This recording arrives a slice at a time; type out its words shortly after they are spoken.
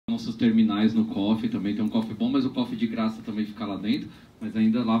nossos terminais no coffee, também tem um coffee bom, mas o coffee de graça também fica lá dentro, mas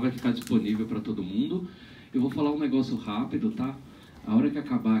ainda lá vai ficar disponível para todo mundo. Eu vou falar um negócio rápido, tá? A hora que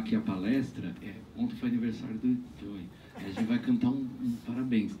acabar aqui a palestra, ontem foi aniversário do Joey, a gente vai cantar um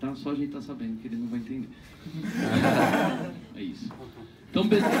parabéns, tá? Só a gente tá sabendo que ele não vai entender. É isso. Então,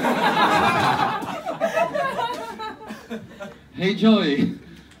 Hey Joey,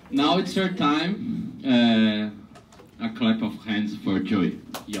 now it's your time. A clap of hands for Joey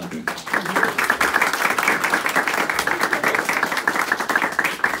Yoder.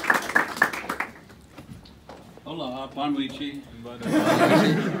 Olá, boa noite.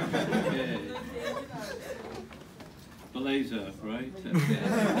 Beleza, right?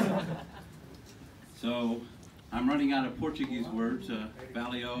 So, I'm running out of Portuguese words.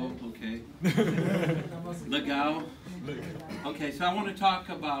 Valeu, okay. Legal. Okay, so I want to talk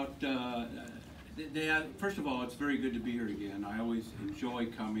about, first of all, it's very good to be here again. I always enjoy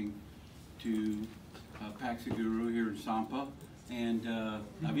coming to PagSeguro here in Sampa. And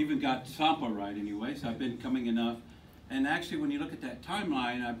I've even got Sampa right anyway, so I've been coming enough. And actually, when you look at that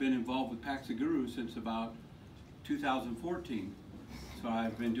timeline, I've been involved with PagSeguro since about 2014. So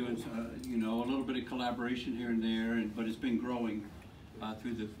I've been doing, you know, a little bit of collaboration here and there, but it's been growing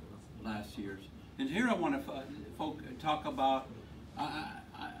through the last years. And here I want to talk about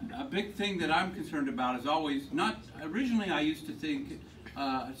a big thing that I'm concerned about is always not, originally I used to think,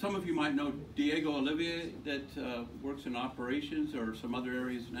 some of you might know Diego Olivier that works in operations or some other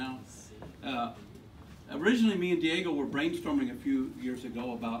areas now. Originally me and Diego were brainstorming a few years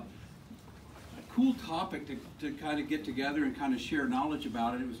ago about a cool topic to kind of get together and kind of share knowledge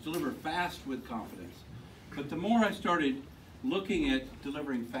about it. It was deliver fast with confidence. But the more I started looking at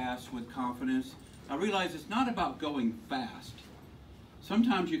delivering fast with confidence, I realized it's not about going fast.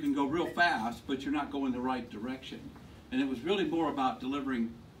 Sometimes you can go real fast, but you're not going the right direction. And it was really more about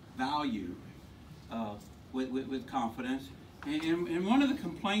delivering value with confidence. And one of the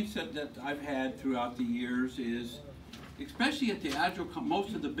complaints that I've had throughout the years is, especially at the Agile,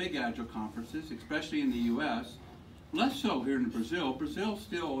 most of the big Agile conferences, especially in the US, less so here in Brazil. Brazil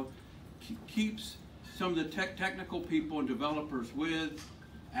still keeps some of the technical people and developers with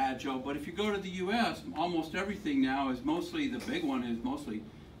Agile, but if you go to the US, almost everything now is mostly, the big one is mostly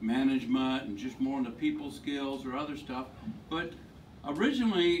management and just more on the people skills or other stuff. But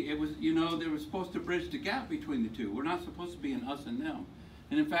originally it was, you know, they were supposed to bridge the gap between the two. We're not supposed to be an us and them.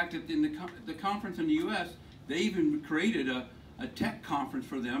 And in fact, in the conference in the US, they even created a tech conference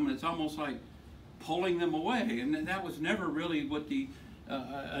for them, and it's almost like pulling them away. And that was never really what the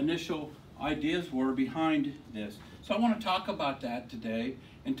initial ideas were behind this. So I want to talk about that today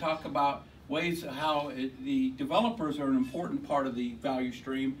and talk about ways how the developers are an important part of the value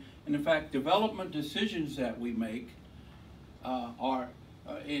stream. And in fact, development decisions that we make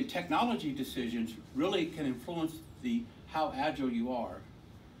in technology decisions really can influence how agile you are.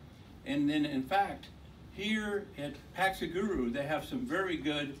 And then in fact, here at PagSeguro, they have some very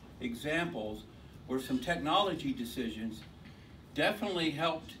good examples where some technology decisions definitely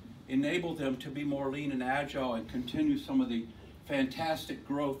helped enable them to be more lean and agile and continue some of the fantastic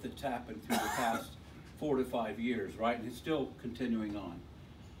growth that's happened through the past 4 to 5 years, right? And it's still continuing on.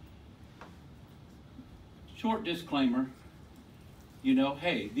 Short disclaimer, you know,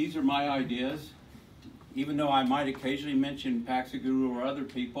 hey, these are my ideas. Even though I might occasionally mention PagSeguro or other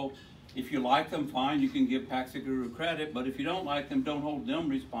people, if you like them, fine, you can give PagSeguro credit, but if you don't like them, don't hold them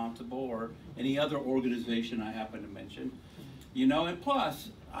responsible or any other organization I happen to mention. You know, and plus,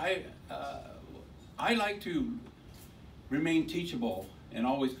 I like to remain teachable and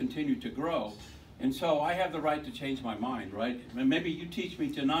always continue to grow. And so I have the right to change my mind, right? And maybe you teach me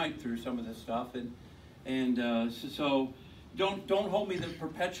tonight through some of this stuff, so don't hold me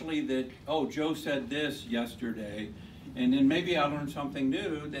perpetually that, oh, Joe said this yesterday, and then maybe I learned something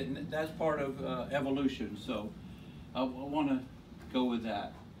new. That's part of evolution. So I want to go with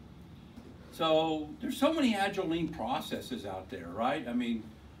that. So there's so many agile lean processes out there, right? I mean,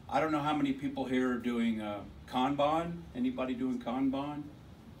 I don't know how many people here are doing Kanban. Anybody doing Kanban?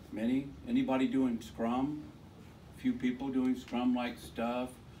 Many. Anybody doing Scrum? A few people doing Scrum-like stuff.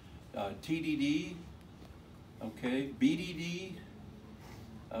 TDD. Okay. BDD.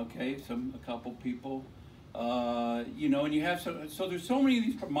 Okay. A couple people. You know, and you have so there's so many of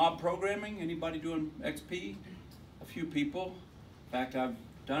these mob programming. Anybody doing XP? A few people. In fact, I've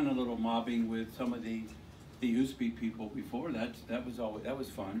done a little mobbing with some of the USP people before. That was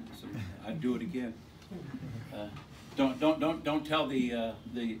fun. So I'd do it again. Don't tell the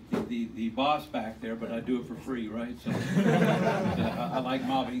boss back there, but I do it for free, right? So I like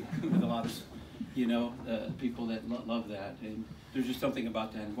mobbing with a lot of you know, people that love that, and there's just something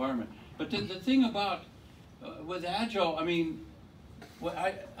about that environment. But the thing about with Agile, I mean,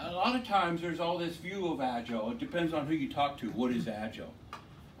 a lot of times there's all this view of Agile. It depends on who you talk to. What is Agile?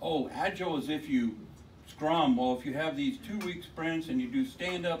 Oh, Agile is if you Scrum. Well, if you have these 2-week sprints and you do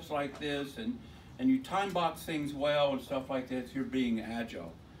stand-ups like this and you time box things well and stuff like this, you're being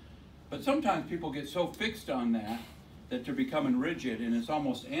Agile. But sometimes people get so fixed on that they're becoming rigid, and it's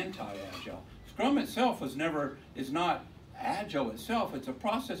almost anti-Agile. Scrum itself is not Agile itself. It's a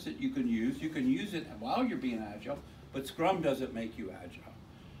process that you can use. You can use it while you're being Agile, but Scrum doesn't make you Agile.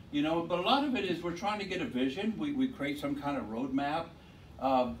 You know, but a lot of it is we're trying to get a vision. We create some kind of roadmap.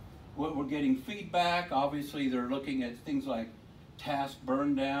 We're getting feedback. Obviously, they're looking at things like task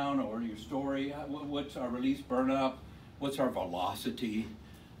burn down or your story. What's our release burn up? What's our velocity?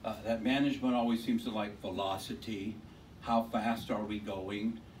 That management always seems to like velocity. How fast are we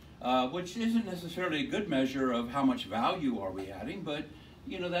going? Which isn't necessarily a good measure of how much value are we adding, but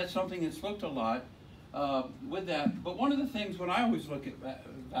you know, that's something that's looked a lot with that. But one of the things when I always look at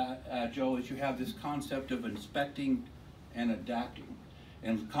Agile is you have this concept of inspecting and adapting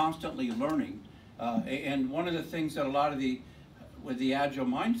and constantly learning. And one of the things that a lot of with the Agile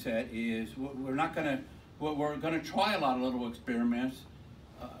mindset is we're going to try a lot of little experiments.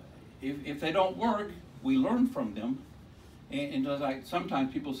 If they don't work, we learn from them. And like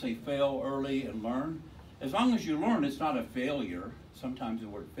sometimes people say fail early and learn. As long as you learn, it's not a failure. Sometimes the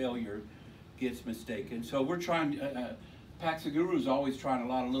word failure gets mistaken. So we're trying, PagSeguro is always trying a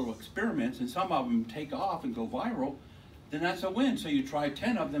lot of little experiments, and some of them take off and go viral, then that's a win. So you try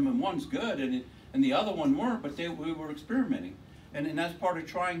 10 of them and one's good and the other one weren't, but we were experimenting. And that's part of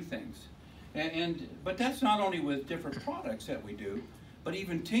trying things. But that's not only with different products that we do, but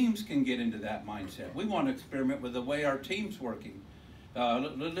even teams can get into that mindset. We want to experiment with the way our team's working.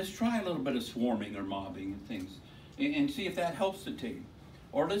 Let's try a little bit of swarming or mobbing and things and see if that helps the team.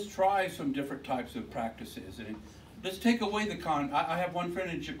 Or let's try some different types of practices. And let's take away the I have one friend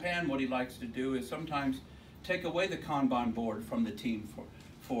in Japan, what he likes to do is sometimes take away the Kanban board from the team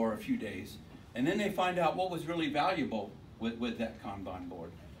for a few days. And then they find out what was really valuable with that Kanban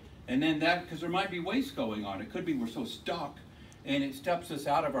board. And then because there might be waste going on. It could be we're so stuck and it steps us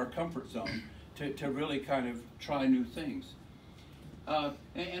out of our comfort zone to really kind of try new things. And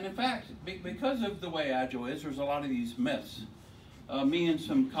in fact, because of the way Agile is, there's a lot of these myths. Me and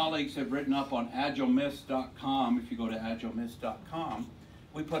some colleagues have written up on agilemyths.com. If you go to agilemyths.com,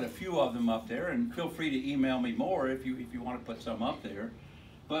 we put a few of them up there, and feel free to email me more if you want to put some up there.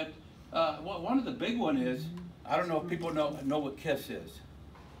 But one of the big one is, I don't know if people know what KISS is.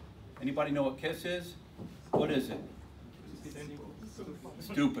 Anybody know what KISS is? What is it?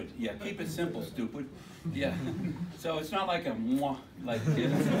 Stupid. Yeah, keep it simple, stupid. Yeah. So it's not like a mwah like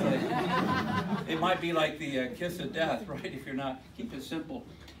this. It might be like the kiss of death, right? If you're not, keep it simple.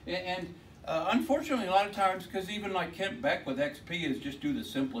 And unfortunately, a lot of times, because even like Kent Beck with XP is just do the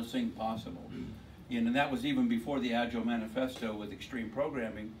simplest thing possible. And that was even before the Agile Manifesto with extreme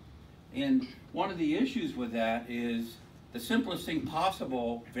programming. And one of the issues with that is the simplest thing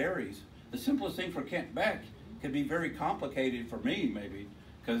possible varies. The simplest thing for Kent Beck could be very complicated for me, maybe,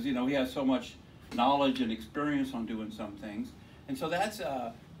 because he has so much knowledge and experience on doing some things. And so that's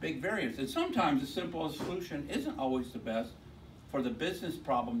a big variance. And sometimes the simplest solution isn't always the best for the business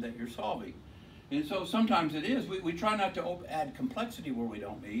problem that you're solving. And so sometimes it is. We try not to add complexity where we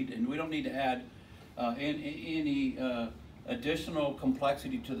don't need, and we don't need to add any additional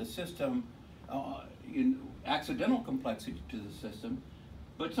complexity to the system, accidental complexity to the system.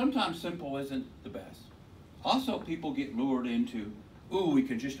 But sometimes simple isn't the best. Also, people get lured into, ooh, we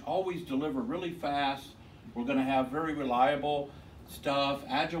can just always deliver really fast. We're going to have very reliable stuff.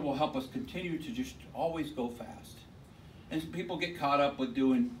 Agile will help us continue to just always go fast. And people get caught up with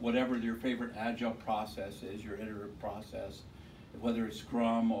doing whatever their favorite Agile process is, your iterative process, whether it's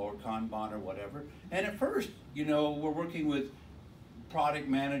Scrum or Kanban or whatever. And at first, we're working with product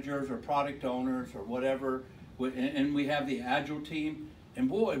managers or product owners or whatever, and we have the Agile team, and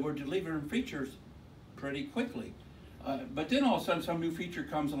boy, we're delivering features pretty quickly. But then all of a sudden some new feature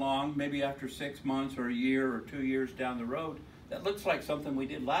comes along, maybe after 6 months or a year or 2 years down the road, that looks like something we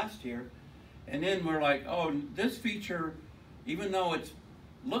did last year. And then we're like, oh, this feature, even though it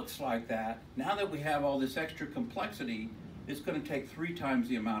looks like that, now that we have all this extra complexity, it's going to take 3 times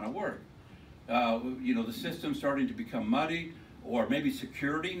the amount of work. The system's starting to become muddy, or maybe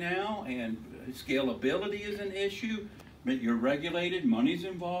security now, and scalability is an issue. You're regulated, money's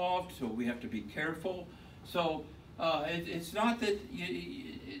involved, so we have to be careful. So it's not that,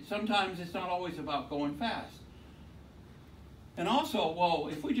 sometimes it's not always about going fast. And also, well,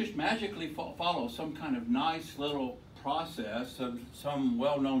 if we just magically follow some kind of nice little process, some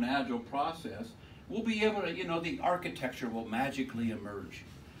well-known agile process, we'll be able to, the architecture will magically emerge.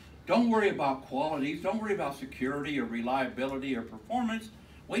 Don't worry about qualities, don't worry about security or reliability or performance.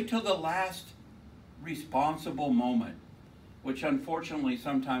 Wait till the last responsible moment, which unfortunately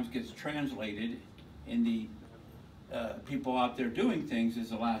sometimes gets translated in the people out there doing things as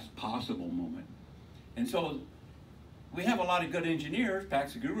the last possible moment. And so we have a lot of good engineers.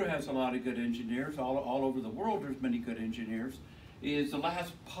 PagSeguro has a lot of good engineers. All over the world there's many good engineers. Is the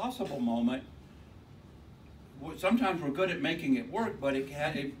last possible moment. Sometimes we're good at making it work, but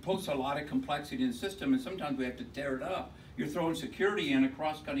it puts a lot of complexity in the system, and sometimes we have to tear it up. You're throwing security in a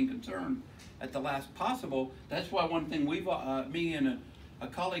cross-cutting concern at the last possible. That's why one thing me and a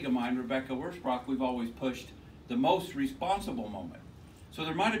colleague of mine, Rebecca Wursbrock, we've always pushed the most responsible moment. So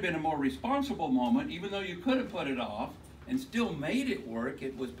there might have been a more responsible moment, even though you could have put it off and still made it work.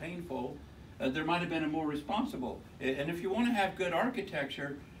 It was painful. There might have been a more responsible. And if you want to have good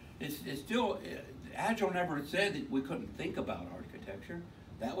architecture, it's still, Agile never said that we couldn't think about architecture.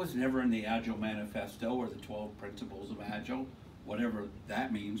 That was never in the Agile Manifesto or the 12 Principles of Agile, whatever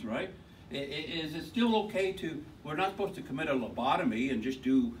that means, right? Is it still okay to, we're not supposed to commit a lobotomy and just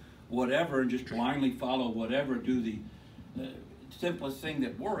do whatever and just blindly follow whatever, do the simplest thing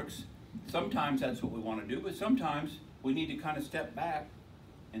that works. Sometimes that's what we want to do, but sometimes we need to kind of step back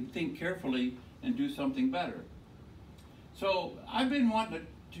and think carefully and do something better. So I've been wanting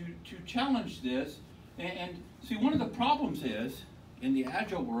to challenge this, and see, one of the problems is, in the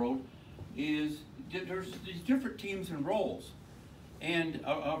Agile world, is there's these different teams and roles. And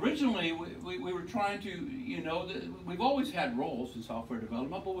originally, we were trying to, we've always had roles in software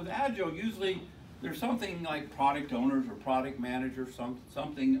development, but with Agile, usually there's something like product owners or product managers,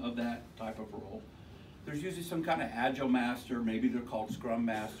 something of that type of role. There's usually some kind of Agile master, maybe they're called Scrum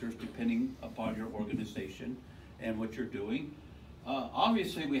Masters, depending upon your organization and what you're doing.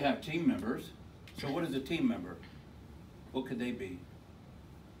 Obviously, we have team members. So what is a team member? What could they be?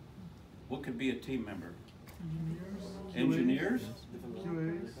 What could be a team member? Engineers?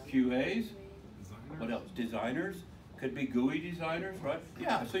 QAs? What else? Designers? Could be GUI designers, right?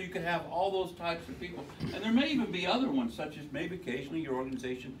 Yeah, so you could have all those types of people. And there may even be other ones, such as maybe occasionally your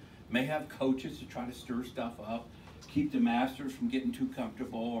organization may have coaches to try to stir stuff up, keep the masters from getting too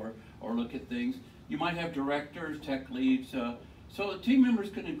comfortable or look at things. You might have directors, tech leads. So the team members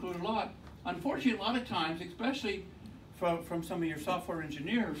can include a lot. Unfortunately, a lot of times, especially from some of your software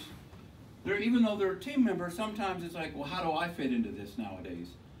engineers, even though they're team members, sometimes it's like, well, how do I fit into this nowadays?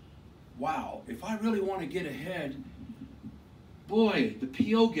 Wow, if I really want to get ahead, boy, the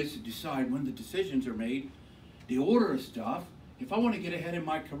PO gets to decide when the decisions are made, the order of stuff. If I want to get ahead in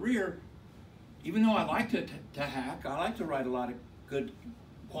my career, even though I like to hack, I like to write a lot of good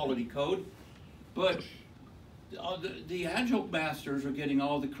quality code, but the Agile masters are getting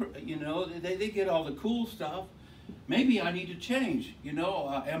all the, they get all the cool stuff. Maybe I need to change,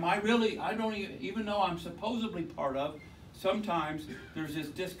 am I really, I don't even though I'm supposedly part of, sometimes there's this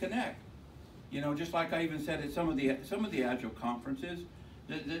disconnect. Just like I even said at some of the Agile conferences,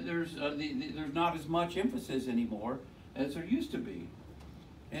 there's not as much emphasis anymore as there used to be.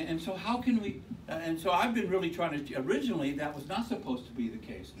 And so how can we, and so I've been really trying to, originally that was not supposed to be the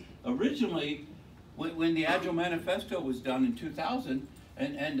case. Originally, when the Agile Manifesto was done in 2000,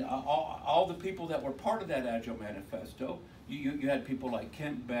 and all the people that were part of that Agile Manifesto, you had people like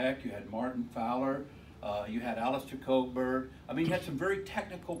Kent Beck, you had Martin Fowler, you had Alistair Coburn. I mean, you had some very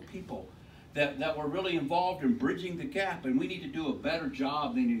technical people that were really involved in bridging the gap, and we need to do a better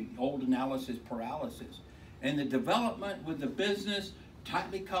job than the old analysis paralysis. And the development with the business,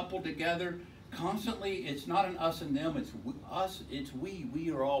 tightly coupled together, constantly, it's not an us and them, it's us, it's we.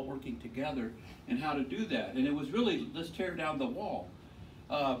 We are all working together and how to do that. And it was really, let's tear down the wall.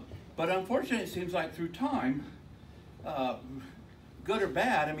 But unfortunately, it seems like through time, good or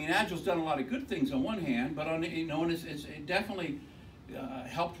bad, I mean, Agile's done a lot of good things on one hand, but on, it definitely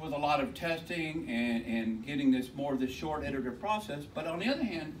helped with a lot of testing and getting this more of this short iterative process. But on the other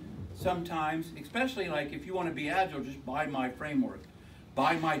hand, sometimes, especially like if you want to be Agile, just buy my framework,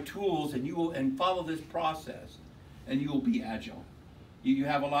 buy my tools, and follow this process, and you will be Agile. You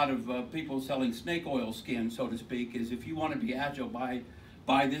have a lot of people selling snake oil skin, so to speak, is if you want to be Agile, buy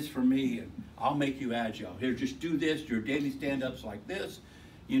this from me, and I'll make you Agile. Here, just do this, your daily stand-ups like this,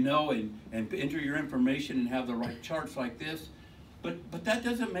 and enter your information and have the right charts like this. But that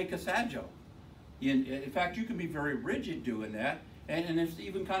doesn't make us Agile. In fact, you can be very rigid doing that, and it's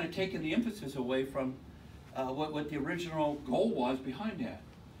even kind of taking the emphasis away from what the original goal was behind that.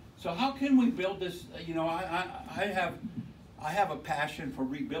 So how can we build this? I have a passion for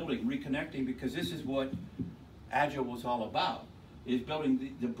rebuilding, reconnecting, because this is what Agile was all about, is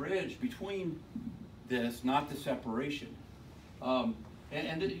building the bridge between this, not the separation.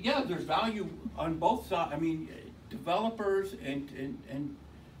 Yeah, there's value on both sides. I mean, developers and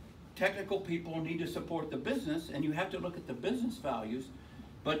technical people need to support the business, and you have to look at the business values,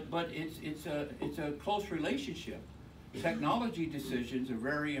 but it's a close relationship. Technology decisions are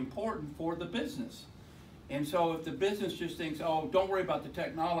very important for the business. And so if the business just thinks, oh, don't worry about the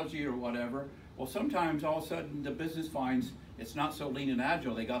technology or whatever, well, sometimes all of a sudden the business finds it's not so lean and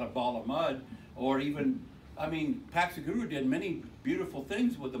agile. They got a ball of mud, or even, I mean, PagSeguro did many beautiful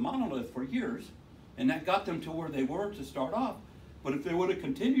things with the monolith for years, and that got them to where they were to start off. But if they would have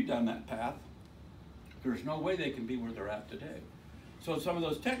continued down that path, there's no way they can be where they're at today. So some of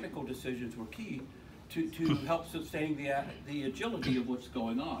those technical decisions were key to help sustain the agility of what's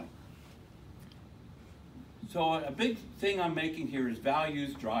going on. So a big thing I'm making here is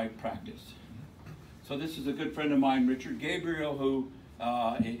values drive practice. So this is a good friend of mine, Richard Gabriel, who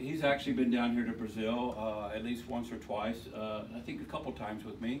he's actually been down here to Brazil at least once or twice, I think a couple times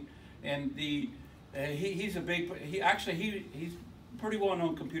with me. And he's pretty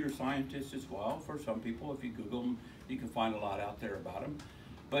well-known computer scientist as well for some people. If you Google him, you can find a lot out there about him.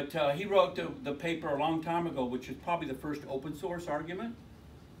 But he wrote the paper a long time ago, which is probably the first open source argument.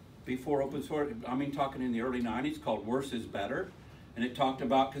 Before open source, I mean talking in the early 90s, called Worse is Better. And it talked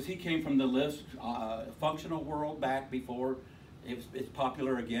about, because he came from the Lisp functional world back before it's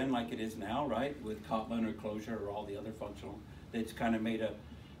popular again like it is now, right? With Kotlin or Clojure or all the other functional, it's kind of made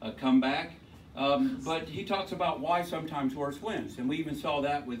a comeback. But he talks about why sometimes worse wins. And we even saw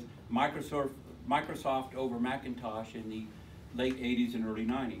that with Microsoft over Macintosh in the late 80s and early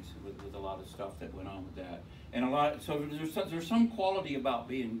 90s with a lot of stuff that went on with that. And so there's some quality about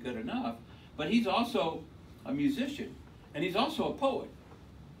being good enough, but he's also a musician, and he's also a poet.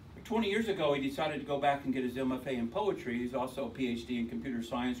 20 years ago, he decided to go back and get his MFA in poetry. He's also a PhD in computer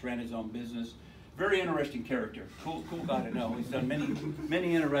science, ran his own business. Very interesting character, cool guy to know. He's done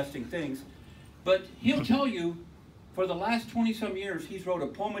many interesting things. But he'll tell you, for the last 20-some years, he's wrote a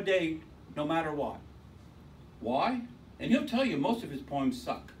poem a day, no matter what. Why? And he'll tell you most of his poems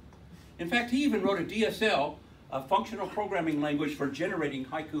suck. In fact, he even wrote a DSL, a functional programming language for generating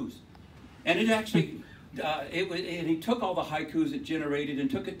haikus. And it actually, and he took all the haikus it generated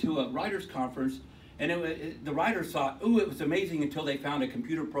and took it to a writer's conference, and the writers thought, ooh, it was amazing until they found a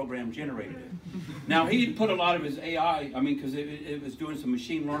computer program generated it. Now, he put a lot of his AI, I mean, because it was doing some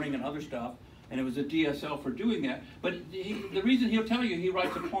machine learning and other stuff, and it was a DSL for doing that. But the reason he'll tell you he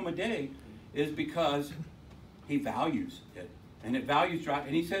writes a poem a day is because he values it. And it values drive,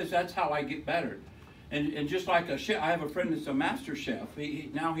 and he says that's how I get better. And just like a chef, I have a friend that's a master chef.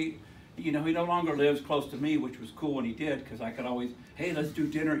 He no longer lives close to me, which was cool when he did, because I could always, hey, let's do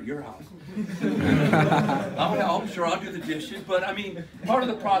dinner at your house. I'll help, sure, I'll do the dishes. But I mean, part of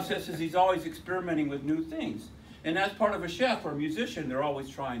the process is he's always experimenting with new things. And that's part of a chef or a musician, they're always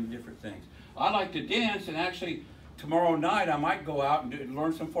trying different things. I like to dance, and actually, tomorrow night I might go out and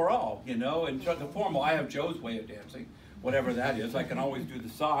learn some for all, and the formal, I have Joe's way of dancing. Whatever that is, I can always do the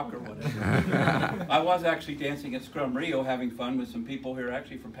sock or whatever. I was actually dancing at Scrum Rio, having fun with some people here,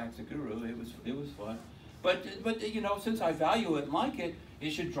 actually from PagSeguro. It was fun. But since I value it and like it,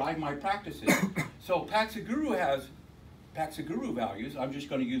 it should drive my practices. So PagSeguro has PagSeguro values. I'm just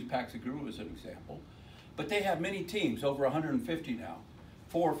going to use PagSeguro as an example. But they have many teams, over 150 now.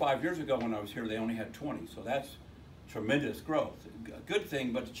 4 or 5 years ago when I was here, they only had 20. So that's tremendous growth. A good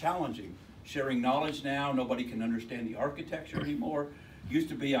thing, but challenging. Sharing knowledge now, nobody can understand the architecture anymore. Used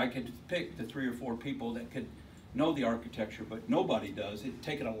to be I could pick the 3 or 4 people that could know the architecture, but nobody does. It's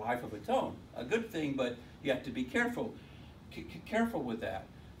taken a life of its own. A good thing, but you have to be careful with that.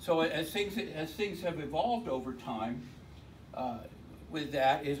 So as things have evolved over time, with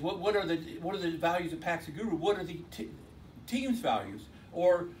that is what are the values of PagSeguro? What are the team's values?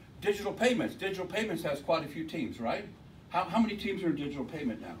 Or digital payments. Digital payments has quite a few teams, right? How many teams are in digital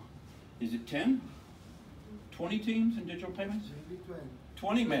payment now? Is it 10? 20 teams in digital payments? Maybe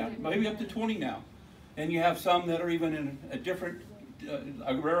 20, man, maybe up to 20 now. And you have some that are even in a different,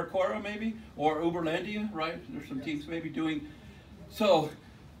 Agricola maybe, or Uberlandia, right? There's some teams maybe doing. So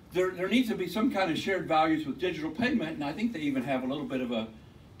there needs to be some kind of shared values with digital payment, and I think they even have a little bit of a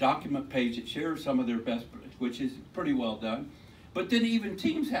document page that shares some of their best, which is pretty well done. But then even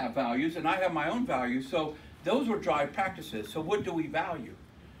teams have values, and I have my own values, so those will drive practices. So what do we value?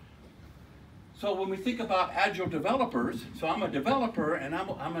 So when we think about agile developers, so I'm a developer and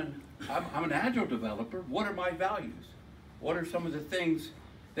I'm an agile developer, what are my values? What are some of the things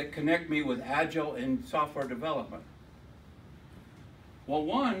that connect me with agile and software development? Well,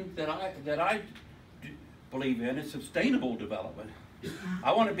 one that I believe in is sustainable development.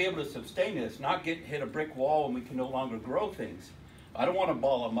 I want to be able to sustain this, not hit a brick wall and we can no longer grow things. I don't want a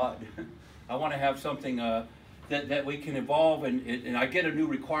ball of mud. I want to have something that we can evolve, and I get a new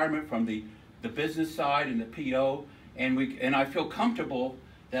requirement from the business side and the PO, and I feel comfortable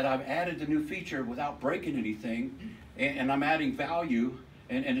that I've added the new feature without breaking anything, and I'm adding value,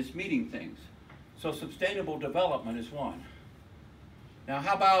 and it's meeting things. So sustainable development is one. Now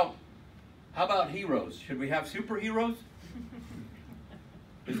how about heroes? Should we have superheroes?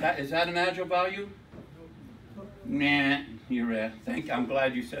 Is that an Agile value? Nah, you're right. I'm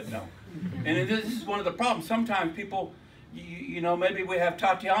glad you said no. And this is one of the problems. Sometimes people, you know, maybe we have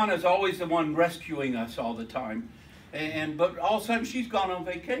Tatiana's always the one rescuing us all the time. But all of a sudden she's gone on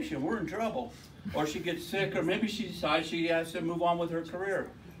vacation. We're in trouble. Or she gets sick, or maybe she decides she has to move on with her career.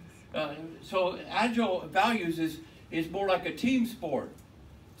 So Agile values is more like a team sport.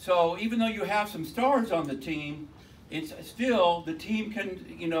 So even though you have some stars on the team, it's still, the team can,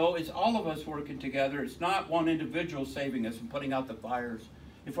 you know, it's all of us working together. It's not one individual saving us and putting out the fires.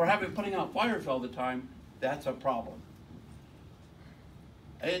 If we're putting out fires all the time, that's a problem.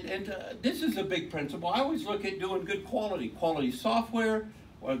 And this is a big principle. I always look at doing good quality software,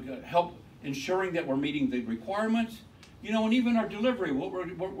 help ensuring that we're meeting the requirements. You know, and even our delivery, what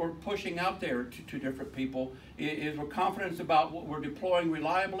we're pushing out there to different people is we're confident about what we're deploying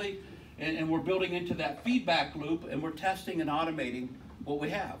reliably, and we're building into that feedback loop, and we're testing and automating what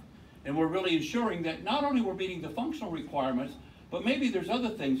we have. And we're really ensuring that not only we're meeting the functional requirements, but maybe there's other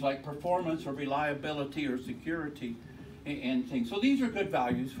things like performance or reliability or security and things. So these are good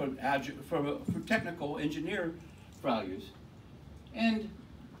values for technical engineer values. And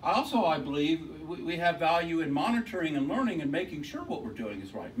also, I believe we have value in monitoring and learning and making sure what we're doing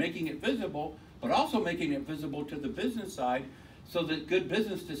is right, making it visible, but also making it visible to the business side so that good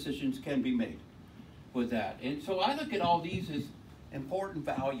business decisions can be made with that. And so I look at all these as important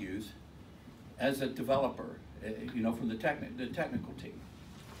values as a developer, you know, from the technical team.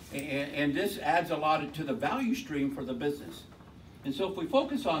 And this adds a lot to the value stream for the business. And so if we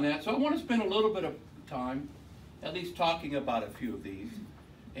focus on that, so I want to spend a little bit of time at least talking about a few of these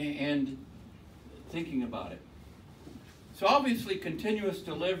and thinking about it. So obviously continuous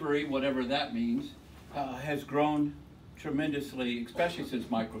delivery, whatever that means, has grown tremendously, especially since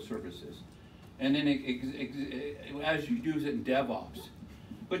microservices. And then as you use it in DevOps.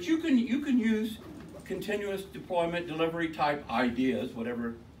 But you can use continuous deployment delivery type ideas,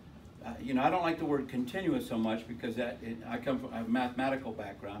 whatever. You know, I don't like the word continuous so much because I come from a mathematical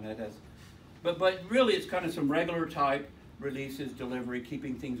background. But really it's kind of some regular type releases, delivery,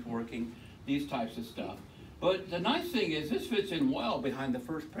 keeping things working, these types of stuff. But the nice thing is this fits in well behind the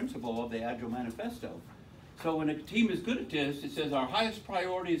first principle of the Agile Manifesto. So when a team is good at this, it says our highest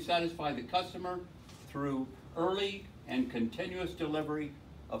priority is satisfy the customer through early and continuous delivery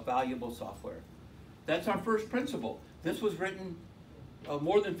of valuable software. That's our first principle. This was written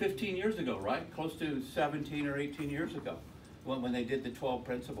more than 15 years ago, right? Close to 17 or 18 years ago when they did the 12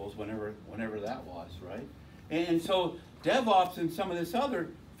 principles, whenever that was, right? And so DevOps and some of this other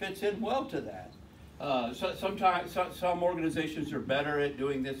fits in well to that. Sometimes some organizations are better at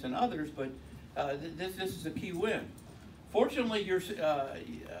doing this than others, but this is a key win. Fortunately, a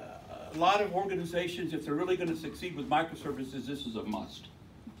lot of organizations, if they're really going to succeed with microservices, this is a must.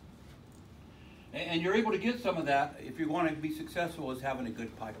 And you're able to get some of that if you want to be successful as having a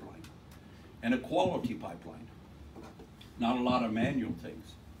good pipeline and a quality pipeline. Not a lot of manual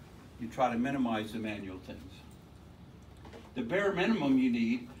things. You try to minimize the manual things. The bare minimum you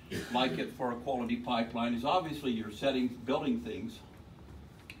need, like it for a quality pipeline, is obviously you're building things,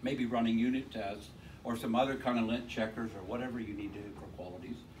 maybe running unit tests or some other kind of lint checkers or whatever you need to do for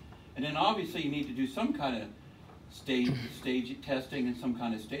qualities. And then obviously you need to do some kind of stage testing and some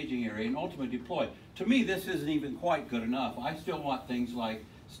kind of staging area and ultimately deploy. To me, this isn't even quite good enough. I still want things like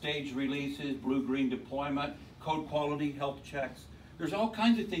stage releases, blue-green deployment, code quality, health checks. There's all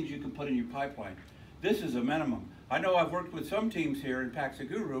kinds of things you can put in your pipeline. This is a minimum. I know I've worked with some teams here in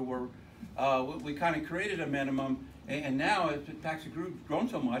PagSeguro where we kind of created a minimum, and now PagSeguro's grown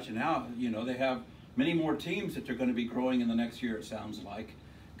so much, and now they have many more teams that they're going to be growing in the next year, it sounds like,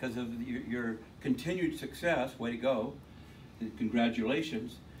 because of your continued success. Way to go.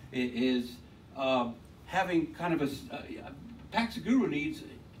 Congratulations. It is having kind of PagSeguro needs,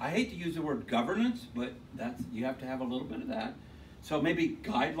 I hate to use the word governance, but you have to have a little bit of that. So maybe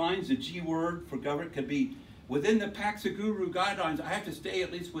guidelines, the G word for governance could be within the PagSeguro guidelines. I have to stay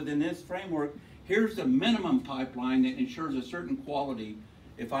at least within this framework. Here's the minimum pipeline that ensures a certain quality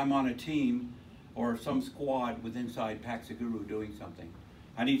if I'm on a team or some squad inside PagSeguro doing something.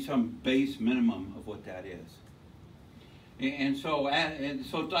 I need some base minimum of what that is. And so,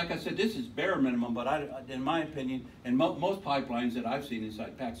 like I said, this is bare minimum, but in my opinion, and most pipelines that I've seen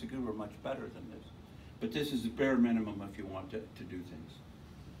inside PagSeguro are much better than this. But this is the bare minimum if you want to do things.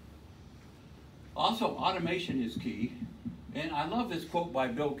 Also, automation is key. And I love this quote by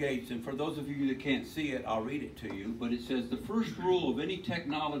Bill Gates, and for those of you that can't see it, I'll read it to you. But it says, the first rule of any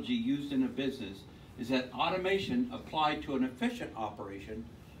technology used in a business is that automation applied to an efficient operation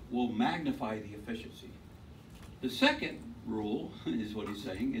will magnify the efficiency. The second rule, is what he's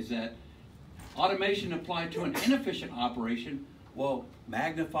saying, is that automation applied to an inefficient operation will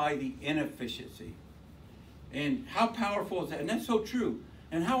magnify the inefficiency. And how powerful is that? And that's so true.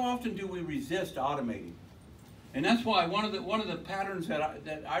 And how often do we resist automating? And that's why one of the patterns that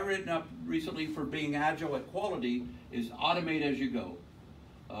I written up recently for being agile at quality is automate as you go.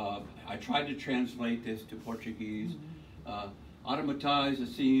 I tried to translate this to Portuguese. Automatize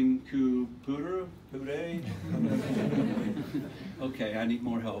assim que puder. Okay, I need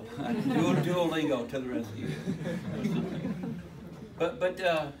more help. Duolingo to the rescue.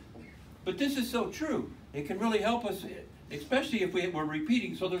 But this is so true. It can really help us, especially if we're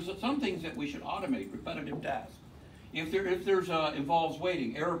repeating. So there's some things that we should automate, repetitive tasks. If there's involves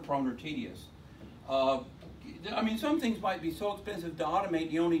waiting, error-prone or tedious. I mean, some things might be so expensive to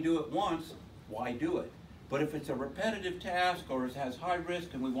automate, you only do it once, why do it? But if it's a repetitive task or it has high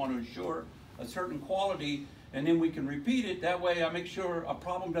risk and we want to ensure a certain quality, and then we can repeat it, that way I make sure a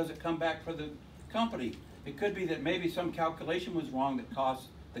problem doesn't come back for the company. It could be that maybe some calculation was wrong that cost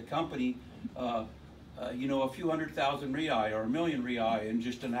the company you know, a few 100,000 real or 1 million real in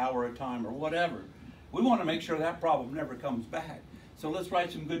just an hour at a time or whatever. We want to make sure that problem never comes back. So let's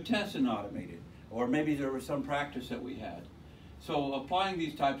write some good tests and automate it. Or maybe there was some practice that we had. So applying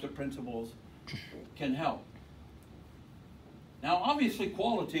these types of principles can help. Now obviously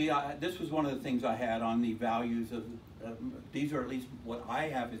quality, this was one of the things I had on the values of, these are at least what I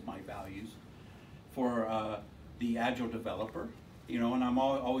have as my values for the Agile developer. You know, and I'm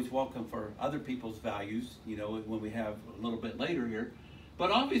always welcome for other people's values, you know, when we have a little bit later here.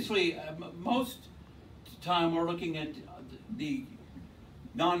 But obviously, most time we're looking at the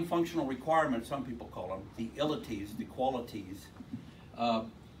non-functional requirements, some people call them, the illities, the qualities. And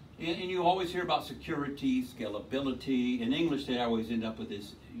you always hear about security, scalability. In English, they always end up with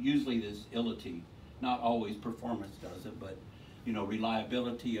this, usually this illity. Not always, performance does it, but, you know,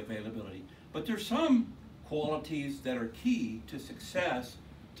 reliability, availability. But there's some qualities that are key to success,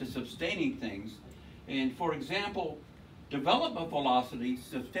 to sustaining things. And for example, development velocity,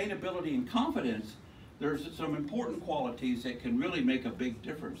 sustainability, and confidence, there's some important qualities that can really make a big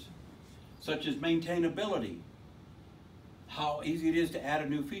difference, such as maintainability, how easy it is to add a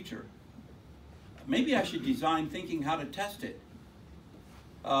new feature. Maybe I should design thinking how to test it.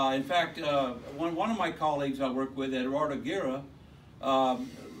 In fact, one of my colleagues I work with at Yoder,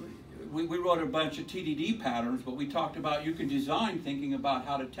 we wrote a bunch of TDD patterns, but we talked about you can design thinking about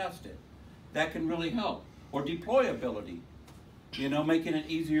how to test it. That can really help. Or deployability, you know, making it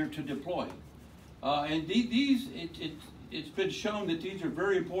easier to deploy. And it's been shown that these are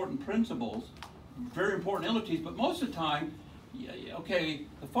very important principles, very important entities, but most of the time, okay,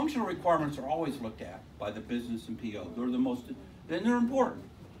 the functional requirements are always looked at by the business and PO. They're the most, then they're important.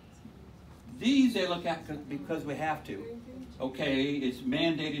 These they look at because we have to. Okay, it's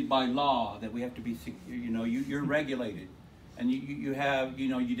mandated by law that we have to be, you know, you're regulated. And you have, you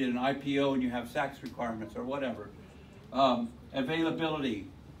know, you did an IPO and you have SACS requirements or whatever. Availability,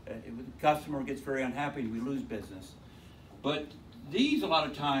 if the customer gets very unhappy, we lose business. But these, a lot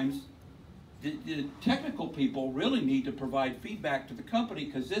of times, the technical people really need to provide feedback to the company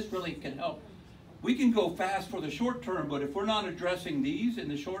because this really can help. We can go fast for the short term, but if we're not addressing these in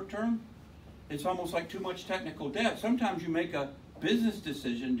the short term, it's almost like too much technical debt. Sometimes you make a business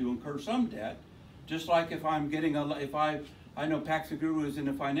decision to incur some debt, just like if I'm getting I know PagSeguro is in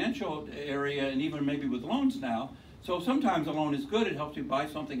the financial area and even maybe with loans now. So sometimes a loan is good. It helps me buy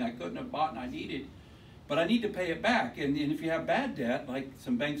something I couldn't have bought and I needed, but I need to pay it back. And if you have bad debt, like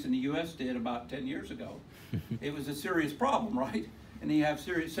some banks in the U.S. did about 10 years ago, it was a serious problem, right? And you have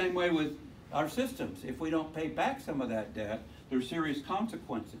serious, same way with our systems. If we don't pay back some of that debt, there's serious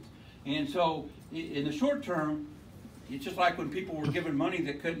consequences. And so in the short term, it's just like when people were given money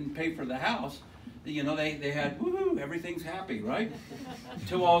that couldn't pay for the house, you know, they had, woohoo, everything's happy, right?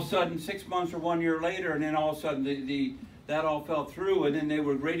 Until all of a sudden, 6 months or 1 year later, and then all of a sudden that all fell through, and then they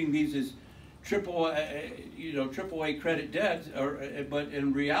were rating these as AAA credit debts, but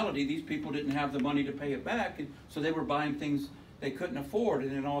in reality, these people didn't have the money to pay it back, and so they were buying things they couldn't afford,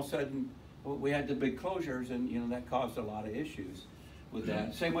 and then all of a sudden, we had the big closures, and you know that caused a lot of issues. with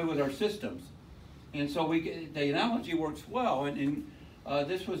that. Same way with our systems. And so the analogy works well. And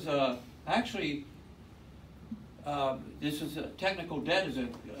this was actually, this is technical debt is a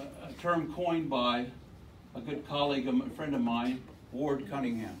term coined by a good colleague, a friend of mine, Ward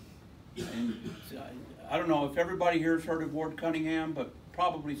Cunningham. And I don't know if everybody here has heard of Ward Cunningham, but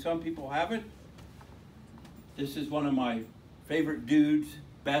probably some people haven't. This is one of my favorite dudes,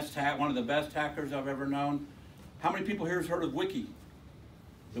 one of the best hackers I've ever known. How many people here has heard of Wiki?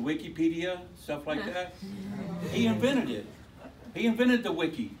 The Wikipedia, stuff like that? He invented it. He invented the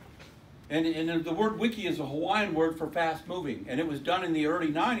Wiki. And the word Wiki is a Hawaiian word for fast moving. And it was done in the early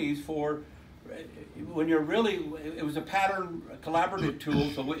 90s for when you're really, it was a pattern collaborative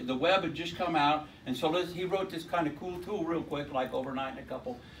tool, so the web had just come out, and so he wrote this kind of cool tool real quick, like overnight in a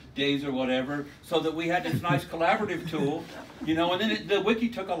couple days or whatever, so that we had this nice collaborative tool, you know, and then the wiki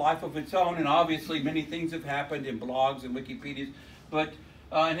took a life of its own, and obviously many things have happened in blogs and Wikipedias, but,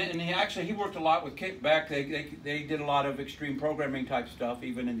 and he worked a lot with Kickback. They did a lot of extreme programming type stuff,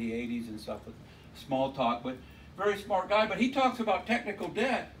 even in the 80s and stuff with Smalltalk, but very smart guy, but he talks about technical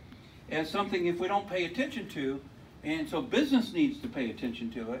debt as something if we don't pay attention to, and so business needs to pay attention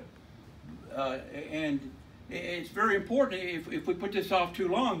to it, and it's very important. If we put this off too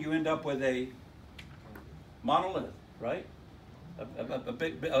long, you end up with a monolith, right?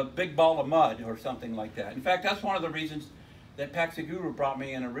 A big ball of mud or something like that. In fact, that's one of the reasons that PagSeguro brought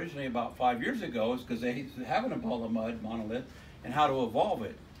me in originally about 5 years ago, is because they having a ball of mud monolith and how to evolve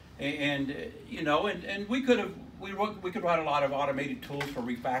it. And you know, and we could write a lot of automated tools for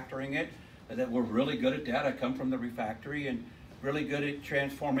refactoring it that we're really good at that. I come from the refactory and really good at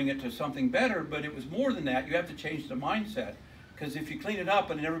transforming it to something better, but it was more than that. You have to change the mindset, because if you clean it up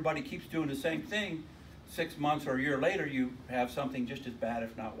and everybody keeps doing the same thing, 6 months or a year later you have something just as bad,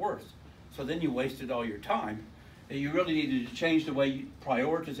 if not worse. So then you wasted all your time. And you really needed to change the way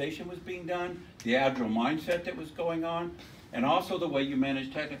prioritization was being done, the agile mindset that was going on, and also the way you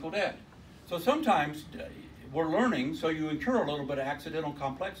manage technical debt. So sometimes we're learning, so you incur a little bit of accidental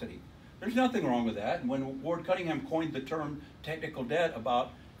complexity. There's nothing wrong with that. And when Ward Cunningham coined the term technical debt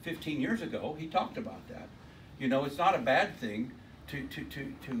about 15 years ago, he talked about that. You know, it's not a bad thing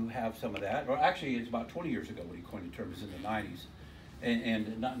to have some of that. Or actually, it's about 20 years ago when he coined the term. It was in the 90s,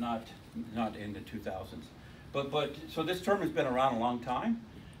 and not in the 2000s. But so this term has been around a long time.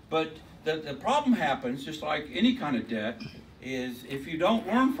 But the problem happens, just like any kind of debt, is if you don't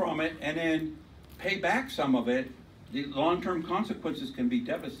learn from it and then pay back some of it, the long-term consequences can be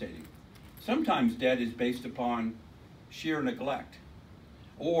devastating. Sometimes debt is based upon sheer neglect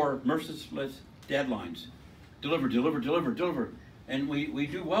or merciless deadlines. Deliver, deliver, deliver, deliver. And we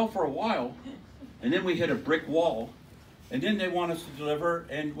do well for a while, and then we hit a brick wall, and then they want us to deliver,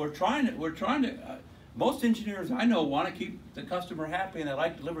 and we're trying to most engineers I know want to keep the customer happy, and they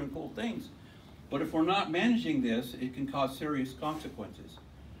like delivering cool things. But if we're not managing this, it can cause serious consequences.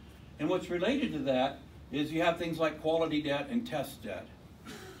 And what's related to that is you have things like quality debt and test debt.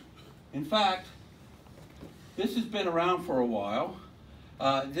 In fact, this has been around for a while.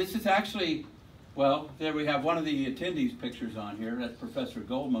 This is actually, well, there we have one of the attendees' pictures on here. That's Professor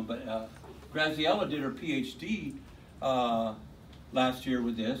Goldman. But Graziella did her PhD last year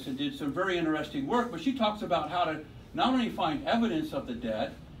with this and did some very interesting work. But she talks about how to not only find evidence of the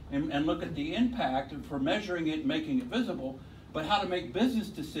debt and look at the impact for measuring it and making it visible, but how to make business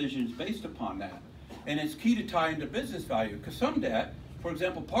decisions based upon that. And it's key to tie into business value, because some debt, for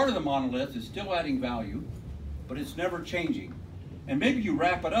example, part of the monolith is still adding value, but it's never changing. And maybe you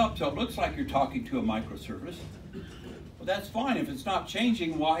wrap it up so it looks like you're talking to a microservice. Well, that's fine. If it's not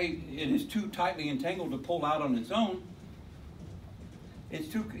changing, why it is too tightly entangled to pull out on its own, it's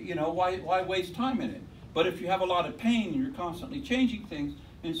too, you know, why waste time in it? But if you have a lot of pain and you're constantly changing things,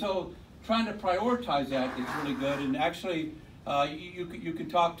 and so trying to prioritize that is really good. And actually, you can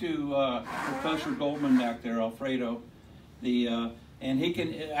talk to Professor Goldman back there, Alfredo, and he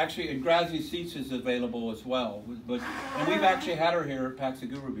can actually, and Grazi Seats is available as well. And we've actually had her here at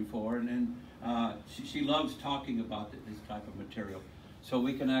PagSeguro before, and she loves talking about this type of material. So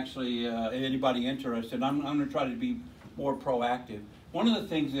we can actually, anybody interested, I'm going to try to be more proactive. One of the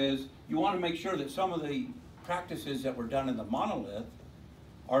things is you want to make sure that some of the practices that were done in the monolith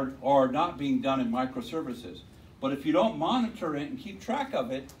are not being done in microservices. But if you don't monitor it and keep track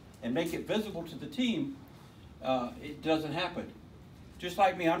of it and make it visible to the team, it doesn't happen. Just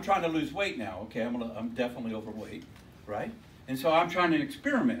like me, I'm trying to lose weight now. Okay, I'm definitely overweight, right? And so I'm trying to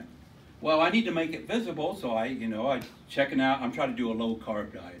experiment. Well, I need to make it visible, so I'm checking out. I'm trying to do a low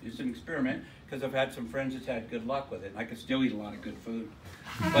carb diet. It's an experiment because I've had some friends that's had good luck with it. And I could still eat a lot of good food,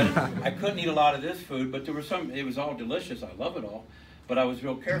 but I couldn't eat a lot of this food. But there was some. It was all delicious. I love it all. But I was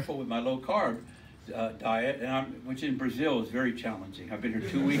real careful with my low carb diet, which in Brazil is very challenging. I've been here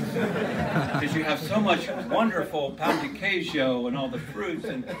 2 weeks because you have so much wonderful pão de queijo and all the fruits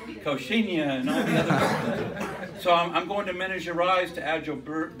and coxinha and all the other stuff. So I'm going to Minas Gerais to Agile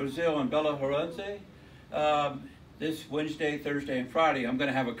Brazil and Belo Horizonte this Wednesday, Thursday, and Friday. I'm going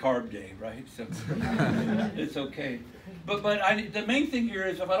to have a carb day, right? So it's okay. But the main thing here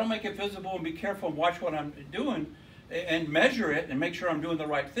is if I don't make it visible and be careful and watch what I'm doing and measure it and make sure I'm doing the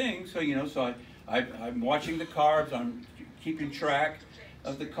right thing. So I'm watching the carbs, I'm keeping track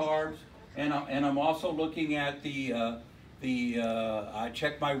of the carbs, and I'm also looking at I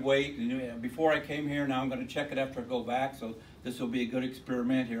check my weight before I came here. Now I'm going to check it after I go back. So this will be a good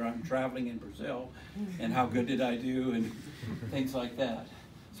experiment here. I'm traveling in Brazil, and how good did I do and things like that.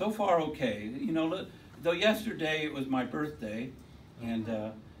 So far, okay. Though yesterday it was my birthday, and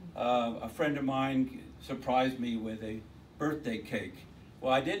a friend of mine surprised me with a birthday cake.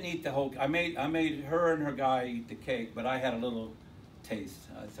 Well, I didn't eat the whole. I made her and her guy eat the cake, but I had a little taste,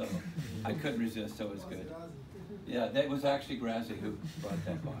 so I couldn't resist. So it was good. Yeah, that was actually Grazi who brought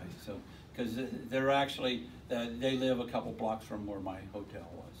that by. So because they're actually they live a couple blocks from where my hotel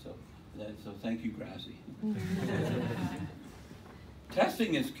was. So thank you, Grazi.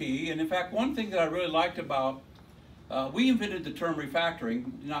 Testing is key, and in fact, one thing that I really liked about we invented the term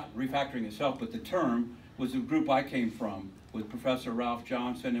refactoring, not refactoring itself, but the term was the group I came from, with Professor Ralph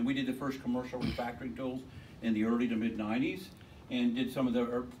Johnson, and we did the first commercial refactoring tools in the early to mid-90s and did some of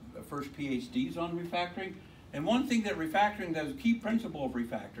the first PhDs on refactoring. And one thing that refactoring, that was a key principle of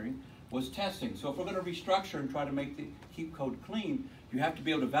refactoring, was testing. So if we're going to restructure and try to keep code clean, you have to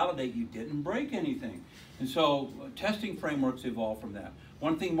be able to validate you didn't break anything. And so testing frameworks evolved from that.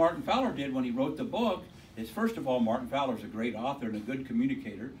 One thing Martin Fowler did when he wrote the book is, first of all, Martin Fowler is a great author and a good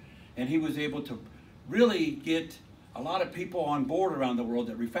communicator, and he was able to really get a lot of people on board around the world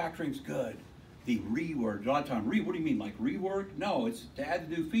that refactoring's good. The reword, a lot of time, what do you mean, like rework? No, it's to add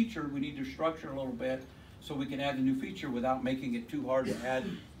the new feature, we need to structure a little bit so we can add the new feature without making it too hard to add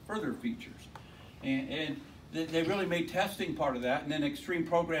further features. And they really made testing part of that, and then extreme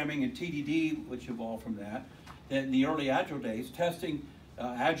programming and TDD, which evolved from that. Then in the early Agile days, testing,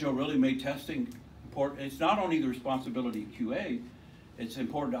 Agile really made testing important. It's not only the responsibility of QA, it's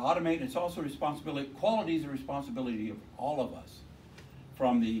important to automate. It's also responsibility. Quality is a responsibility of all of us,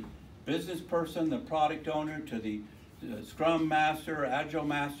 from the business person, the product owner, to the Scrum Master, Agile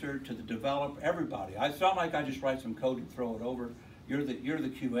Master, to the developer. Everybody. It's not like I just write some code and throw it over. You're the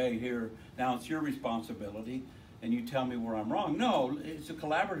QA here. Now it's your responsibility, and you tell me where I'm wrong. No, it's a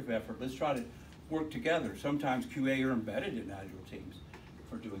collaborative effort. Let's try to work together. Sometimes QA are embedded in Agile teams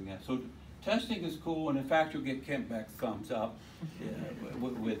for doing that. So testing is cool, and in fact, you'll get Kent Beck's thumbs up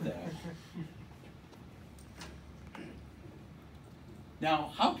with that.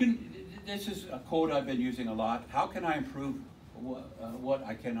 Now, this is a quote I've been using a lot, how can I improve what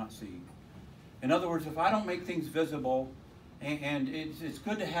I cannot see? In other words, if I don't make things visible, and it's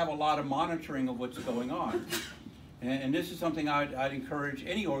good to have a lot of monitoring of what's going on. And this is something I'd encourage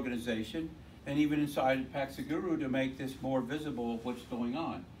any organization, and even inside PagSeguro, to make this more visible of what's going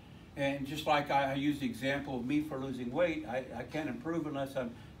on. And just like I used the example of me for losing weight, I can't improve unless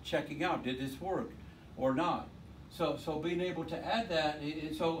I'm checking out, did this work or not? So being able to add that,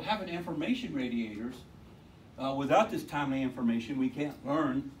 so having information radiators, without this timely information, we can't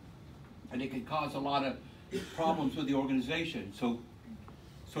learn, and it can cause a lot of problems with the organization. So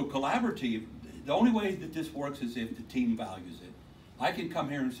collaborative, the only way that this works is if the team values it. I can come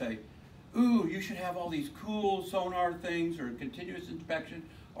here and say, ooh, you should have all these cool sonar things or continuous inspection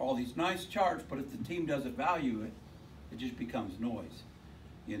or all these nice charts, but if the team doesn't value it, it just becomes noise,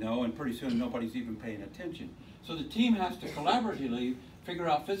 and pretty soon nobody's even paying attention. So the team has to collaboratively figure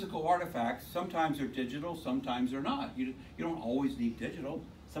out physical artifacts. Sometimes they're digital, sometimes they're not. You don't always need digital.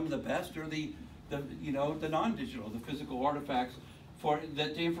 Some of the best are the non-digital, the physical artifacts, for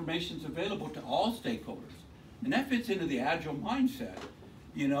that the information's available to all stakeholders. And that fits into the Agile mindset.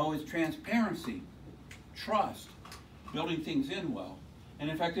 Is transparency, trust, building things in well. And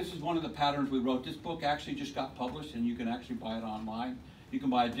in fact, this is one of the patterns we wrote. This book actually just got published, and you can actually buy it online. You can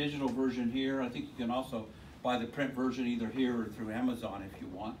buy a digital version here. I think you can also buy the print version either here or through Amazon if you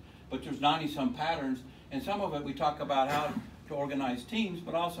want. But there's 90-some patterns, and some of it we talk about how to organize teams,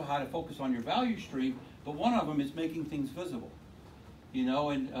 but also how to focus on your value stream. But one of them is making things visible,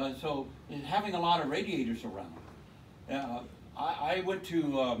 so having a lot of radiators around.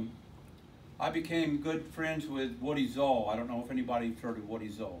 I became good friends with Woody Zoll. I don't know if anybody's heard of Woody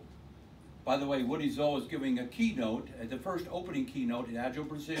Zoll. By the way, Woody Zoll is giving a keynote, the first opening keynote in Agile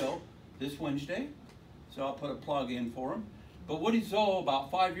Brazil this Wednesday. So I'll put a plug in for him. But Woody Zoll,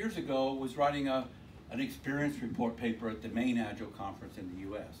 about 5 years ago, was writing an experience report paper at the main Agile conference in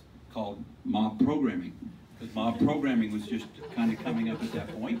the US called Mob Programming, because mob programming was just kind of coming up at that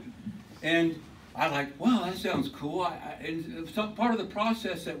point. And I like, wow, that sounds cool. And some part of the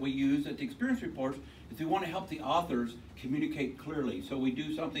process that we use at the experience reports is we want to help the authors communicate clearly. So we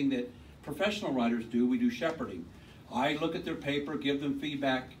do something that professional writers do. We do shepherding. I look at their paper, give them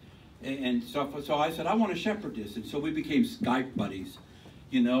feedback and stuff. So I said, I want to shepherd this. And so we became Skype buddies,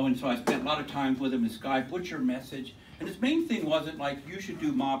 you know. And so I spent a lot of time with him in Skype. What's your message? And his main thing wasn't like, you should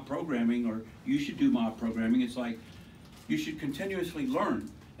do mob programming or you should do mob programming. It's like, you should continuously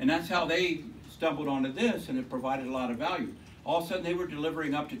learn. And that's how they stumbled onto this, and it provided a lot of value. All of a sudden, they were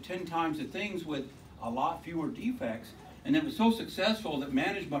delivering up to 10 times the things with a lot fewer defects. And it was so successful that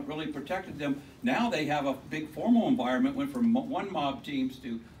management really protected them. Now they have a big formal environment, went from 1 mob teams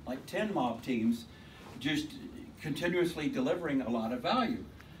to like 10 mob teams, just continuously delivering a lot of value.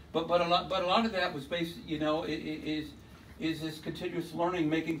 But a lot of that was based, you know, is this continuous learning,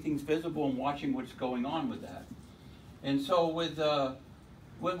 making things visible and watching what's going on with that. And so with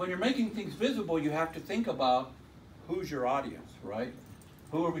when you're making things visible, you have to think about who's your audience, right?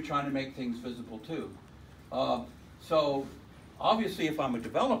 Who are we trying to make things visible to? So obviously, if I'm a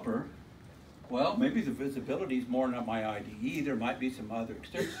developer, well, maybe the visibility is more not my IDE. There might be some other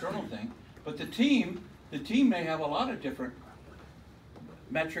external thing. But the team may have a lot of different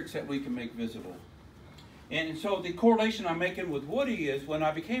metrics that we can make visible. And so the correlation I'm making with Woody is when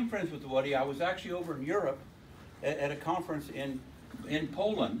I became friends with Woody, I was actually over in Europe at a conference in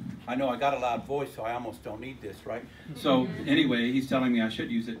Poland. I know I got a loud voice, so I almost don't need this, right? So anyway, he's telling me I should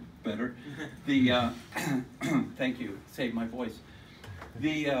use it better. Thank you, saved my voice.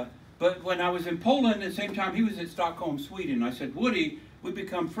 But when I was in Poland, at the same time he was at Stockholm, Sweden, I said, Woody, we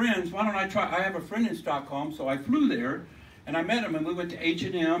become friends. Why don't I try? I have a friend in Stockholm, so I flew there, and I met him, and we went to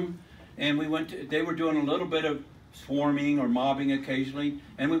H&M, and we went to, they were doing a little bit of swarming or mobbing occasionally,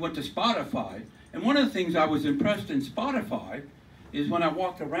 and we went to Spotify. And one of the things I was impressed in Spotify is when I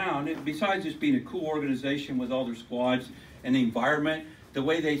walked around, besides just being a cool organization with all their squads and the environment, the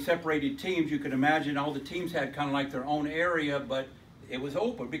way they separated teams, you could imagine all the teams had kind of like their own area, but it was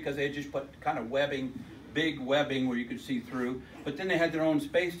open because they had just put kind of webbing, big webbing where you could see through. But then they had their own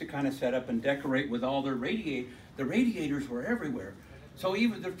space to kind of set up and decorate with all their the radiators were everywhere. So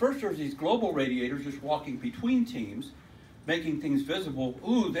even the first there's these global radiators just walking between teams, making things visible.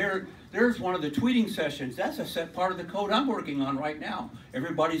 Ooh, there's one of the tweeting sessions. That's a set part of the code I'm working on right now.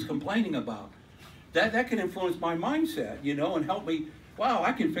 Everybody's complaining about. That can influence my mindset, you know, and help me, wow,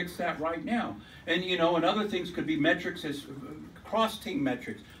 I can fix that right now. And, you know, and other things could be metrics as cross-team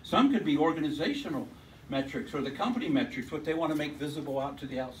metrics. Some could be organizational metrics or the company metrics, what they want to make visible out to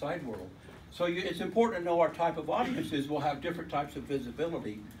the outside world. So it's important to know our type of audiences will have different types of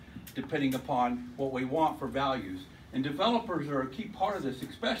visibility depending upon what we want for values. And developers are a key part of this,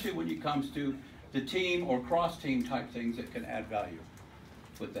 especially when it comes to the team or cross-team type things that can add value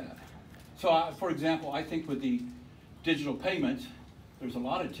with that. So, for example, I think with the digital payments, there's a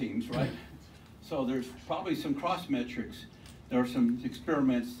lot of teams, right? So there's probably some cross metrics. There are some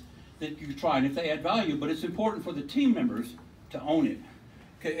experiments that you try, and if they add value, but it's important for the team members to own it.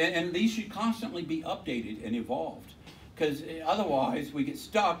 Okay, and these should constantly be updated and evolved, because otherwise we get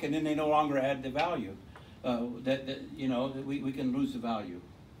stuck and then they no longer add the value. You know, we can lose the value.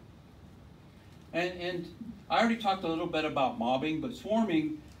 And I already talked a little bit about mobbing, but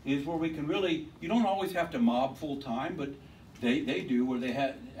swarming is where we can really, you don't always have to mob full time, but they do, where they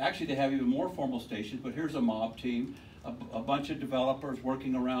have even more formal stations, but here's a mob team, a bunch of developers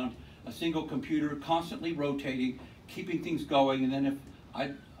working around a single computer, constantly rotating, keeping things going, and then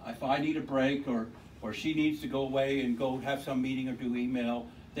if I need a break or she needs to go away and go have some meeting or do email,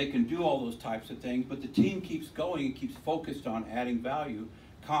 they can do all those types of things, but the team keeps going and keeps focused on adding value,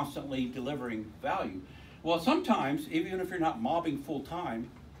 constantly delivering value. Well, sometimes, even if you're not mobbing full time,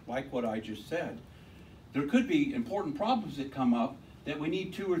 like what I just said, there could be important problems that come up that we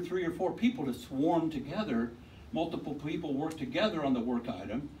need 2 or 3 or 4 people to swarm together, multiple people work together on the work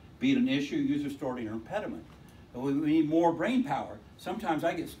item, be it an issue, user story, or impediment. We need more brain power. Sometimes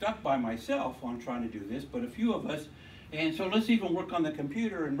I get stuck by myself on trying to do this, but a few of us. And so let's even work on the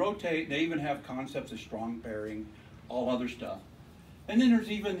computer and rotate. They even have concepts of strong pairing, all other stuff. And then there's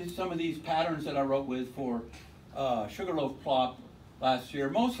even some of these patterns that I wrote with for Sugarloaf Plop last year.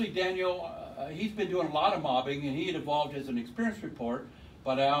 Mostly Daniel, he's been doing a lot of mobbing, and he had evolved as an experience report.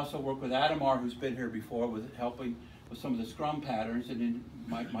 But I also work with Adamar, who's been here before, with helping with some of the Scrum patterns, and then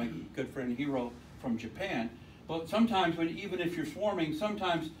my good friend Hiro from Japan. But sometimes, even if you're swarming,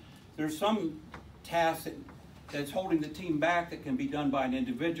 sometimes there's some tasks that that's holding the team back that can be done by an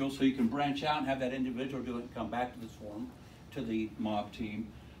individual, so you can branch out and have that individual do it and come back to this forum, to the mob team.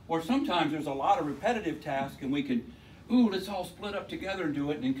 Or sometimes there's a lot of repetitive tasks and we can, ooh, let's all split up together and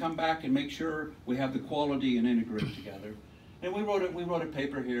do it and then come back and make sure we have the quality and integrate together. And we wrote a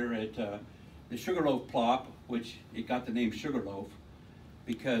paper here at the Sugarloaf Plop, which it got the name Sugarloaf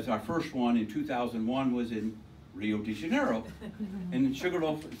because our first one in 2001 was in Rio de Janeiro. And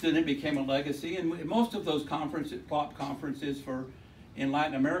Sugarloaf, then it became a legacy, and most of those conferences, Plop conferences in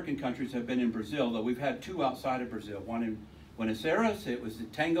Latin American countries have been in Brazil, though we've had two outside of Brazil. One in Buenos Aires, it was the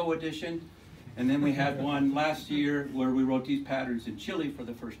Tango edition, and then we had one last year where we wrote these patterns in Chile for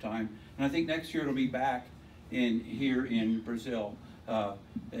the first time, and I think next year it'll be back here in Brazil.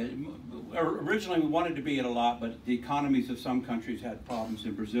 Originally we wanted to be at a lot, but the economies of some countries had problems,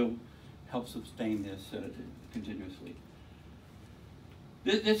 and Brazil helped sustain this continuously.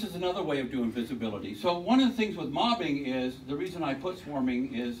 This is another way of doing visibility. So one of the things with mobbing is, the reason I put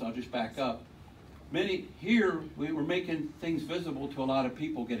swarming is, I'll just back up, here we were making things visible to a lot of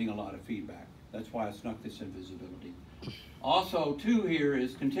people, getting a lot of feedback. That's why I snuck this in visibility. Also, too, here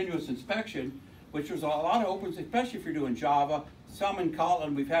is continuous inspection, which was a lot of opens, especially if you're doing Java. Some in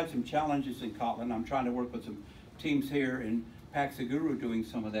Kotlin, we've had some challenges in Kotlin. I'm trying to work with some teams here in PagSeguro doing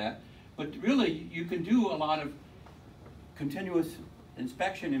some of that. But really, you can do a lot of continuous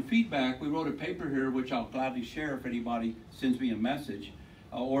inspection and feedback. We wrote a paper here, which I'll gladly share if anybody sends me a message,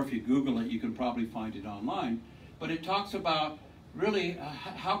 or if you Google it, you can probably find it online. But it talks about really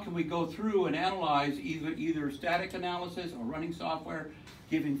how can we go through and analyze either static analysis or running software,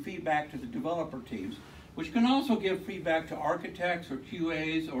 giving feedback to the developer teams, which can also give feedback to architects or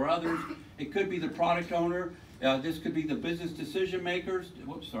QAs or others. It could be the product owner. This could be the business decision makers.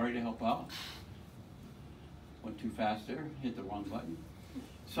 Whoops, sorry to help out. Went too fast there, hit the wrong button.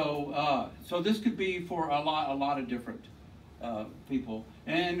 So this could be for a lot of different people.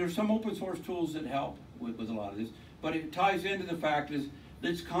 And there's some open source tools that help with a lot of this. But it ties into the fact is,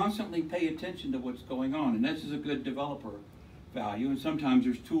 let's constantly pay attention to what's going on. And this is a good developer value. And sometimes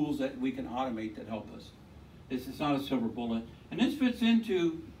there's tools that we can automate that help us. This is not a silver bullet. And this fits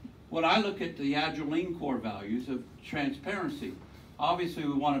into what I look at the Agile Lean core values of transparency. Obviously,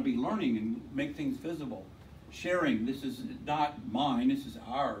 we want to be learning and make things visible. Sharing, this is not mine, this is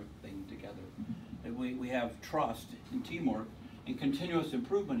our thing together. And we have trust and teamwork, and continuous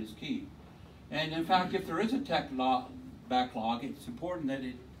improvement is key. And in fact, if there is a tech backlog, it's important that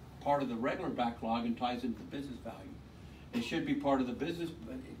it's part of the regular backlog and ties into the business value. It should be part of the business,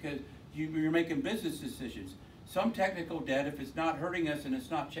 because you're making business decisions. Some technical debt, if it's not hurting us and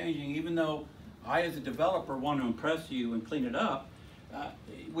it's not changing, even though I as a developer want to impress you and clean it up,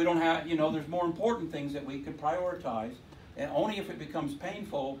 we don't have, there's more important things that we could prioritize, and only if it becomes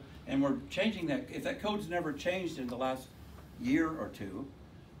painful and we're changing that. If that code's never changed in the last year or two,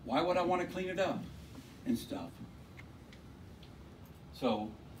 why would I want to clean it up and stuff? So,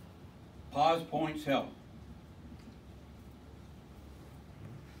 pause points help.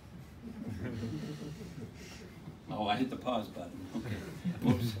 Oh, I hit the pause button. Okay.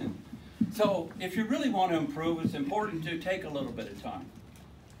 Whoops. So, if you really want to improve, it's important to take a little bit of time.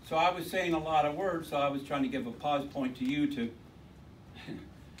 So I was saying a lot of words, so I was trying to give a pause point to you to,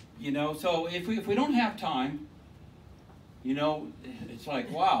 so if we don't have time, it's like,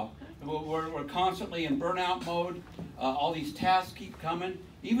 wow, we're constantly in burnout mode. All these tasks keep coming.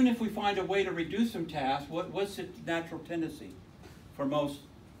 Even if we find a way to reduce some tasks, what's the natural tendency for most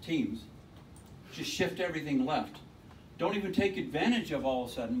teams? Just shift everything left. Don't even take advantage of all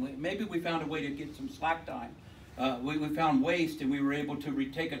of a sudden. Maybe we found a way to get some slack time. We found waste, and we were able to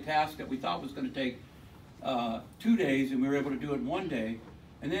retake a task that we thought was going to take 2 days, and we were able to do it in 1 day.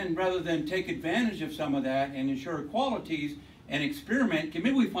 And then rather than take advantage of some of that and ensure qualities and experiment,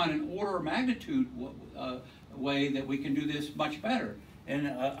 maybe we find an order of magnitude way that we can do this much better. And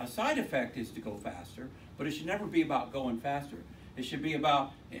a side effect is to go faster, but it should never be about going faster. It should be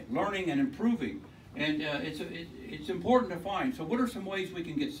about learning and improving. And it's important to find. So what are some ways we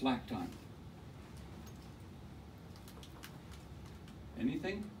can get slack time?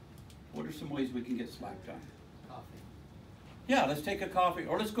 Anything? What are some ways we can get slack time? Coffee. Yeah, let's take a coffee,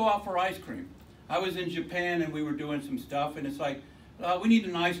 or let's go out for ice cream. I was in Japan and we were doing some stuff, and it's like, we need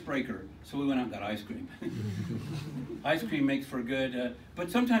an icebreaker. So we went out and got ice cream. Ice cream makes for good, but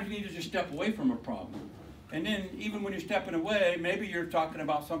sometimes you need to just step away from a problem. And then even when you're stepping away, maybe you're talking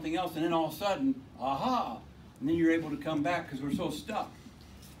about something else, and then all of a sudden, aha, and then you're able to come back because we're so stuck.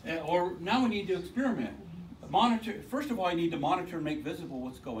 Or now we need to experiment. Monitor, first of all, you need to monitor and make visible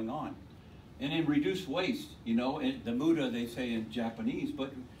what's going on. And then reduce waste, the muda they say in Japanese,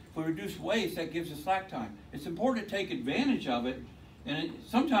 but if we reduce waste, that gives us slack time. It's important to take advantage of it, and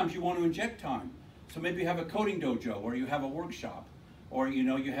sometimes you want to inject time. So maybe you have a coding dojo, or you have a workshop, or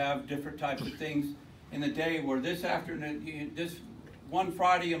you have different types of things in the day where this afternoon, this one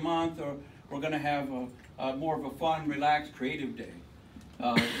Friday a month, or we're going to have more of a fun, relaxed, creative day.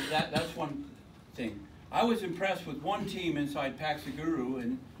 That's one thing. I was impressed with one team inside PagSeguro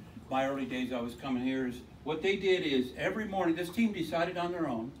in my early days I was coming here. Is what they did is every morning, this team decided on their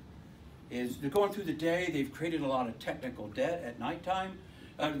own, is they're going through the day, they've created a lot of technical debt at nighttime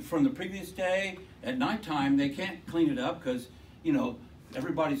from the previous day. At nighttime, they can't clean it up because,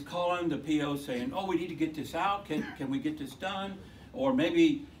 everybody's calling the PO saying, oh, we need to get this out, can we get this done? Or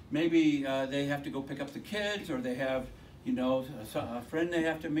maybe they have to go pick up the kids, or they have, a friend they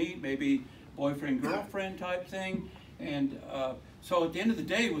have to meet, maybe boyfriend, girlfriend type thing. And so at the end of the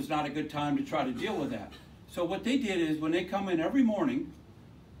day, it was not a good time to try to deal with that. So what they did is when they come in every morning,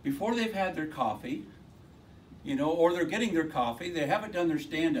 before they've had their coffee, or they're getting their coffee, they haven't done their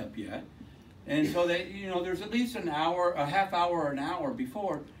stand-up yet. And so they, there's at least an hour, a half hour, or an hour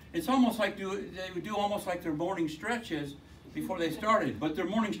before. It's almost like they would do almost like their morning stretches before they started. But their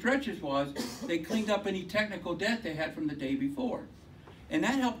morning stretches was they cleaned up any technical debt they had from the day before. And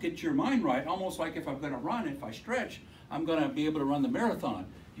that helped get your mind right, almost like if I'm going to run, if I stretch, I'm going to be able to run the marathon.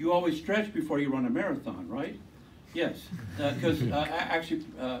 You always stretch before you run a marathon, right? Yes, because actually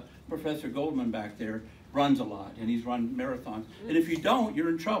Professor Goldman back there runs a lot, and he's run marathons. And if you don't, you're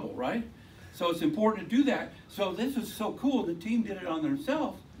in trouble, right? So it's important to do that. So this is so cool. The team did it on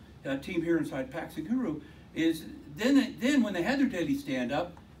themselves. A team here inside PagSeguro is then when they had their daily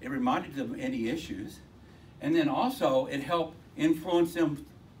stand-up, it reminded them of any issues, and then also it helped influence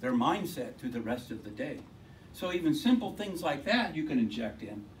their mindset through the rest of the day. So even simple things like that you can inject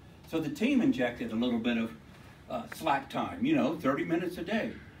in. So the team injected a little bit of slack time, 30 minutes a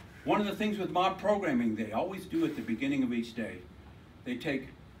day. One of the things with mob programming they always do at the beginning of each day, they take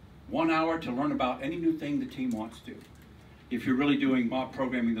 1 hour to learn about any new thing the team wants to. If you're really doing mob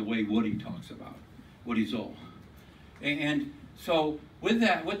programming the way Woody talks about, Woody Zoll. And so with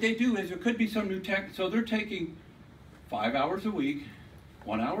that, what they do is there could be some new tech. So they're taking 5 hours a week,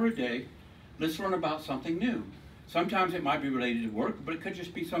 1 hour a day. Let's learn about something new. Sometimes it might be related to work, but it could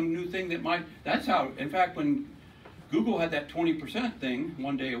just be some new thing that might, that's how, in fact, when Google had that 20% thing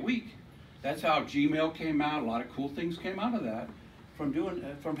 1 day a week, that's how Gmail came out. A lot of cool things came out of that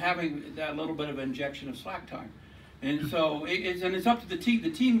from having that little bit of injection of slack time. And so it's up to the team.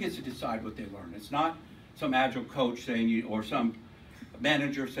 The team gets to decide what they learn. It's not some agile coach saying or some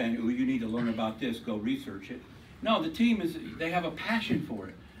manager saying, oh, you need to learn about this, go research it. No, the team they have a passion for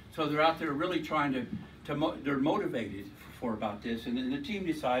it. So they're out there really trying they're motivated about this, and then the team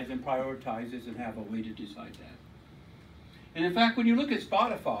decides and prioritizes and have a way to decide that. And in fact, when you look at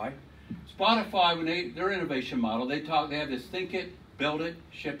Spotify, when their innovation model, they have this think it, build it,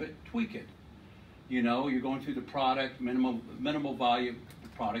 ship it, tweak it. You're going through the product, minimal value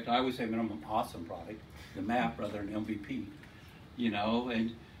product. I always say minimum awesome product, the MAP rather than MVP.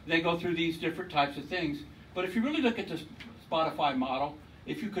 And they go through these different types of things. But if you really look at the Spotify model,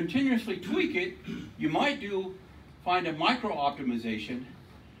 if you continuously tweak it, you might find a micro optimization,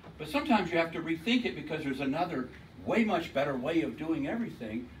 but sometimes you have to rethink it because there's another way much better way of doing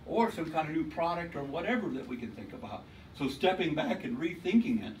everything, or some kind of new product or whatever that we can think about. So stepping back and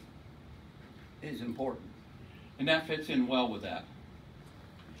rethinking it is important. And that fits in well with that.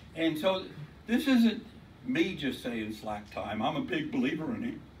 And so this isn't me just saying slack time. I'm a big believer in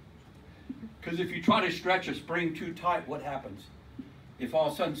it. Because if you try to stretch a spring too tight, what happens? If all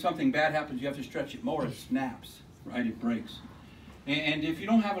of a sudden something bad happens, you have to stretch it more, it snaps, right? It breaks. And if you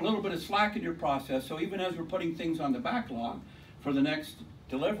don't have a little bit of slack in your process, so even as we're putting things on the backlog for the next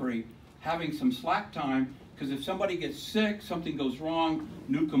delivery, having some slack time, because if somebody gets sick, something goes wrong,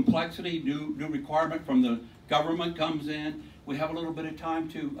 new complexity, new requirement from the government comes in, we have a little bit of time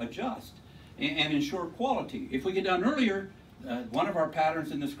to adjust and ensure quality. If we get done earlier, one of our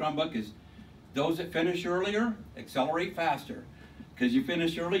patterns in the Scrum book is those that finish earlier, accelerate faster. Because you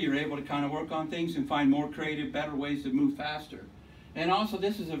finish early, you're able to kind of work on things and find more creative, better ways to move faster. And also,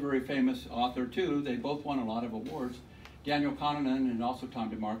 this is a very famous author too. They both won a lot of awards, Daniel Kahneman and also Tom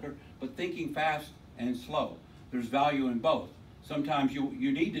DeMarco. But thinking fast and slow, there's value in both. Sometimes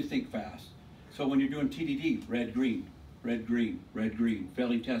you need to think fast. So when you're doing TDD, red, green, red, green, red, green,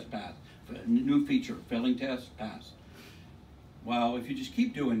 failing test, pass, new feature, failing test, pass. Well, if you just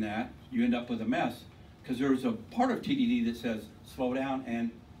keep doing that, you end up with a mess. Because there's a part of TDD that says slow down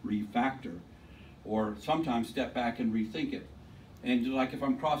and refactor, or sometimes step back and rethink it. And like if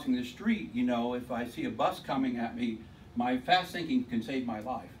I'm crossing the street, if I see a bus coming at me, my fast thinking can save my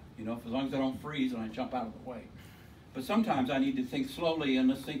life. You know, as long as I don't freeze and I jump out of the way. But sometimes I need to think slowly and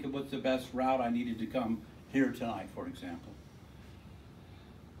let's think of what's the best route I needed to come here tonight, for example.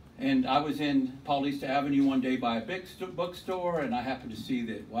 And I was in Paulista Avenue one day by a big bookstore, and I happened to see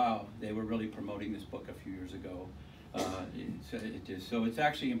that, wow, they were really promoting this book a few years ago. So it's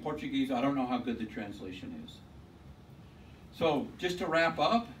actually in Portuguese. I don't know how good the translation is. So just to wrap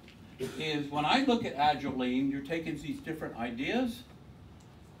up, is when I look at Agile Lean, you're taking these different ideas,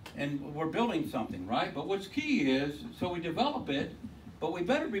 and we're building something, right? But what's key is, so we develop it, but we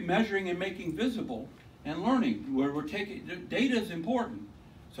better be measuring and making visible and learning, where we're taking, data is important.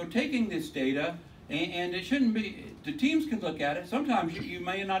 So taking this data, and it shouldn't be, the teams can look at it. Sometimes you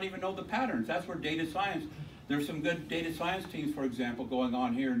may not even know the patterns. That's where data science, there's some good data science teams, for example, going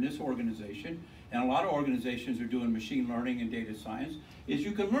on here in this organization, and a lot of organizations are doing machine learning and data science, is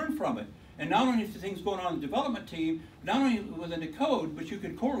you can learn from it. And not only is the things going on in the development team, not only within the code, but you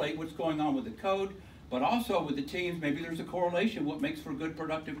can correlate what's going on with the code, but also with the teams. Maybe there's a correlation, what makes for good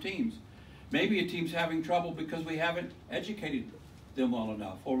productive teams. Maybe a team's having trouble because we haven't educated them well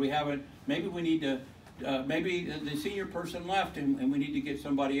enough, or we haven't, maybe we need to, maybe the senior person left and we need to get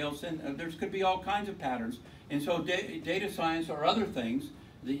somebody else in. There could be all kinds of patterns. And so data science or other things,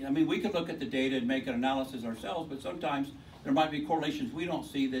 I mean, we could look at the data and make an analysis ourselves, but sometimes there might be correlations we don't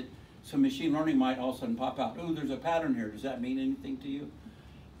see that some machine learning might all of a sudden pop out. Oh, there's a pattern here. Does that mean anything to you?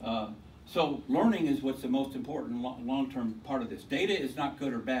 So learning is what's the most important long-term part of this. Data is not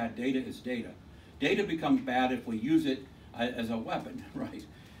good or bad. Data is data. Data becomes bad if we use it as a weapon, right?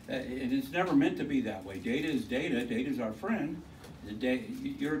 And it's never meant to be that way. Data is data. Data is our friend.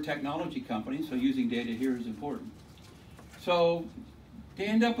 You're a technology company, so using data here is important. So to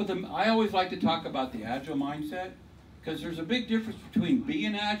end up with them, I always like to talk about the Agile mindset, because there's a big difference between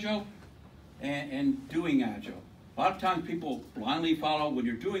being Agile and doing Agile. A lot of times people blindly follow, when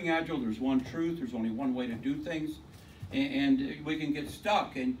you're doing Agile, there's one truth, there's only one way to do things, and we can get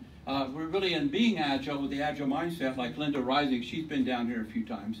stuck. And we're really in being Agile with the Agile mindset, like Linda Rising, she's been down here a few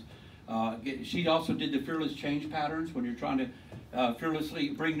times. She also did the fearless change patterns, when you're trying to fearlessly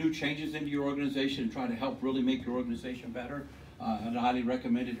bring new changes into your organization and try to help really make your organization better. I'd highly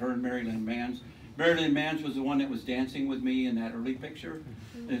recommended her and Mary Lynn Manns. Mary Lynn Manns was the one that was dancing with me in that early picture,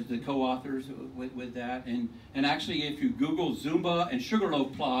 as the co-authors with that. And actually, if you Google Zumba and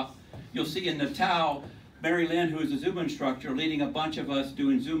Sugarloaf plot, you'll see in Natal, Mary Lynn, who is a Zumba instructor, leading a bunch of us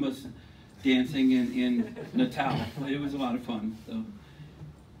doing Zumba dancing in Natal. It was a lot of fun.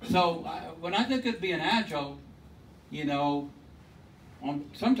 So when I think of being Agile, you know,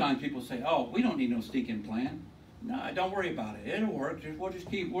 sometimes people say, oh, we don't need no stinking plan. No, don't worry about it. It'll work. We'll just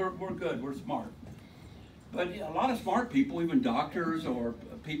keep, we're good, we're smart. But a lot of smart people, even doctors or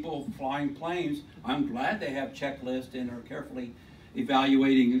people flying planes, I'm glad they have checklists and are carefully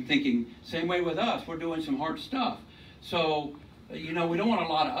evaluating and thinking. Same way with us, we're doing some hard stuff. So, you know, we don't want a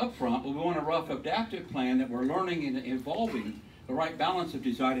lot of upfront, but we want a rough adaptive plan that we're learning and evolving the right balance of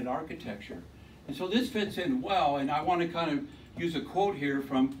design and architecture. And so this fits in well, and I want to kind of use a quote here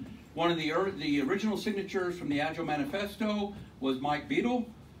from one of the original signatures from the Agile Manifesto was Mike Beadle.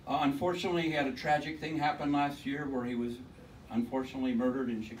 Unfortunately, he had a tragic thing happen last year where he was unfortunately murdered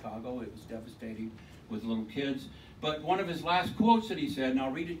in Chicago. It was devastating with little kids. But one of his last quotes that he said, and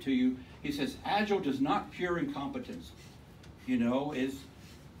I'll read it to you, he says, Agile does not cure incompetence. You know,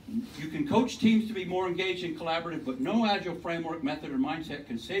 you can coach teams to be more engaged and collaborative, but no Agile framework, method, or mindset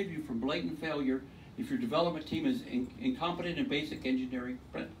can save you from blatant failure if your development team is incompetent in basic engineering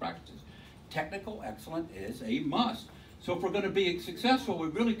practices. Technical excellence is a must. So if we're going to be successful, we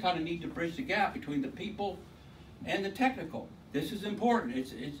really kind of need to bridge the gap between the people and the technical. This is important.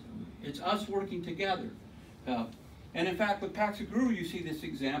 It's us working together. And in fact, with PagSeguro, you see this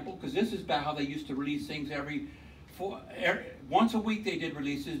example, because this is about how they used to release things once a week they did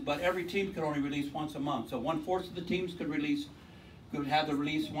releases, but every team could only release once a month. So 1/4 of the teams could have the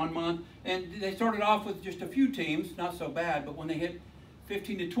release 1 month. And they started off with just a few teams, not so bad, but when they hit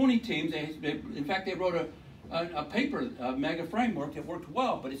 15 to 20 teams, in fact, they wrote a paper, a mega framework that worked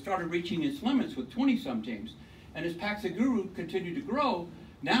well, but it started reaching its limits with 20-some teams. And as PagSeguro continued to grow,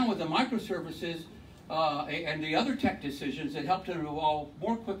 now with the microservices and the other tech decisions, it helped them evolve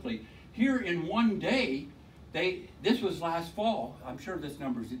more quickly. Here in one day, this was last fall, I'm sure this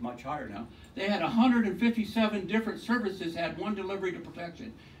number is much higher now, they had 157 different services had one delivery to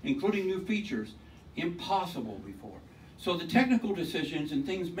protection, including new features. Impossible before. So the technical decisions and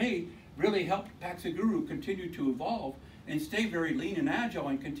things made really helped PagSeguro continue to evolve and stay very lean and agile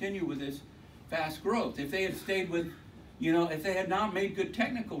and continue with this fast growth. If they had stayed with, you know, if they had not made good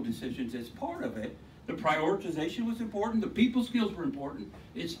technical decisions as part of it, The prioritization was important. The people skills were important.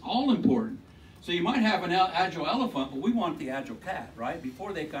 It's all important. So you might have an agile elephant, but we want the agile cat, right?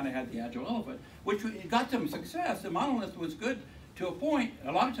 Before they kind of had the agile elephant, which got them success. The monolith was good to a point.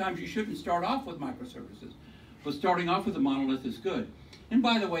 A lot of times you shouldn't start off with microservices, but starting off with a monolith is good. And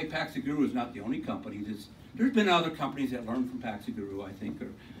by the way, PagSeguro is not the only company. There's been other companies that learned from PagSeguro, I think, or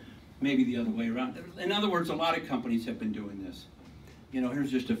maybe the other way around. In other words, a lot of companies have been doing this. You know,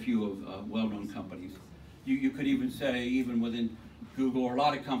 here's just a few of well-known companies. You could even say, even within Google, or a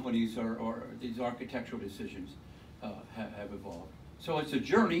lot of companies, or these architectural decisions have evolved. So it's a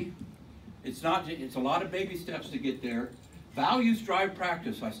journey. It's a lot of baby steps to get there. Values drive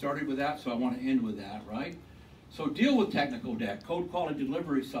practice. I started with that, so I want to end with that, right? So deal with technical debt, code quality,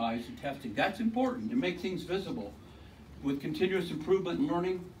 delivery size, and testing. That's important to make things visible with continuous improvement and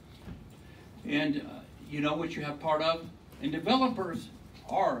learning. And you know what you have part of. And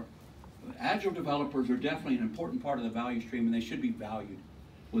agile developers are definitely an important part of the value stream, and they should be valued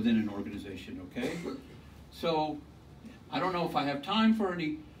within an organization, okay? So I don't know if I have time for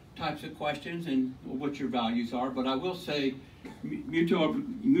any types of questions and what your values are, but I will say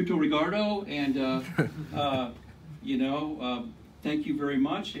mutuo rigardo, and thank you very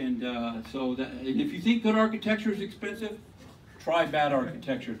much. And and if you think good architecture is expensive, try bad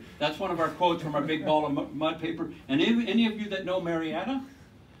architecture. That's one of our quotes from our big ball of mud paper. And any of you that know Mariana,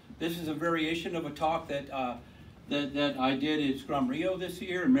 this is a variation of a talk that I did at Scrum Rio this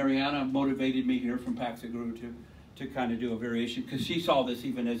year, and Mariana motivated me here from PagSeguro to kind of do a variation, because she saw this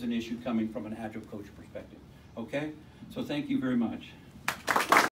even as an issue coming from an Agile coach perspective. Okay? So thank you very much.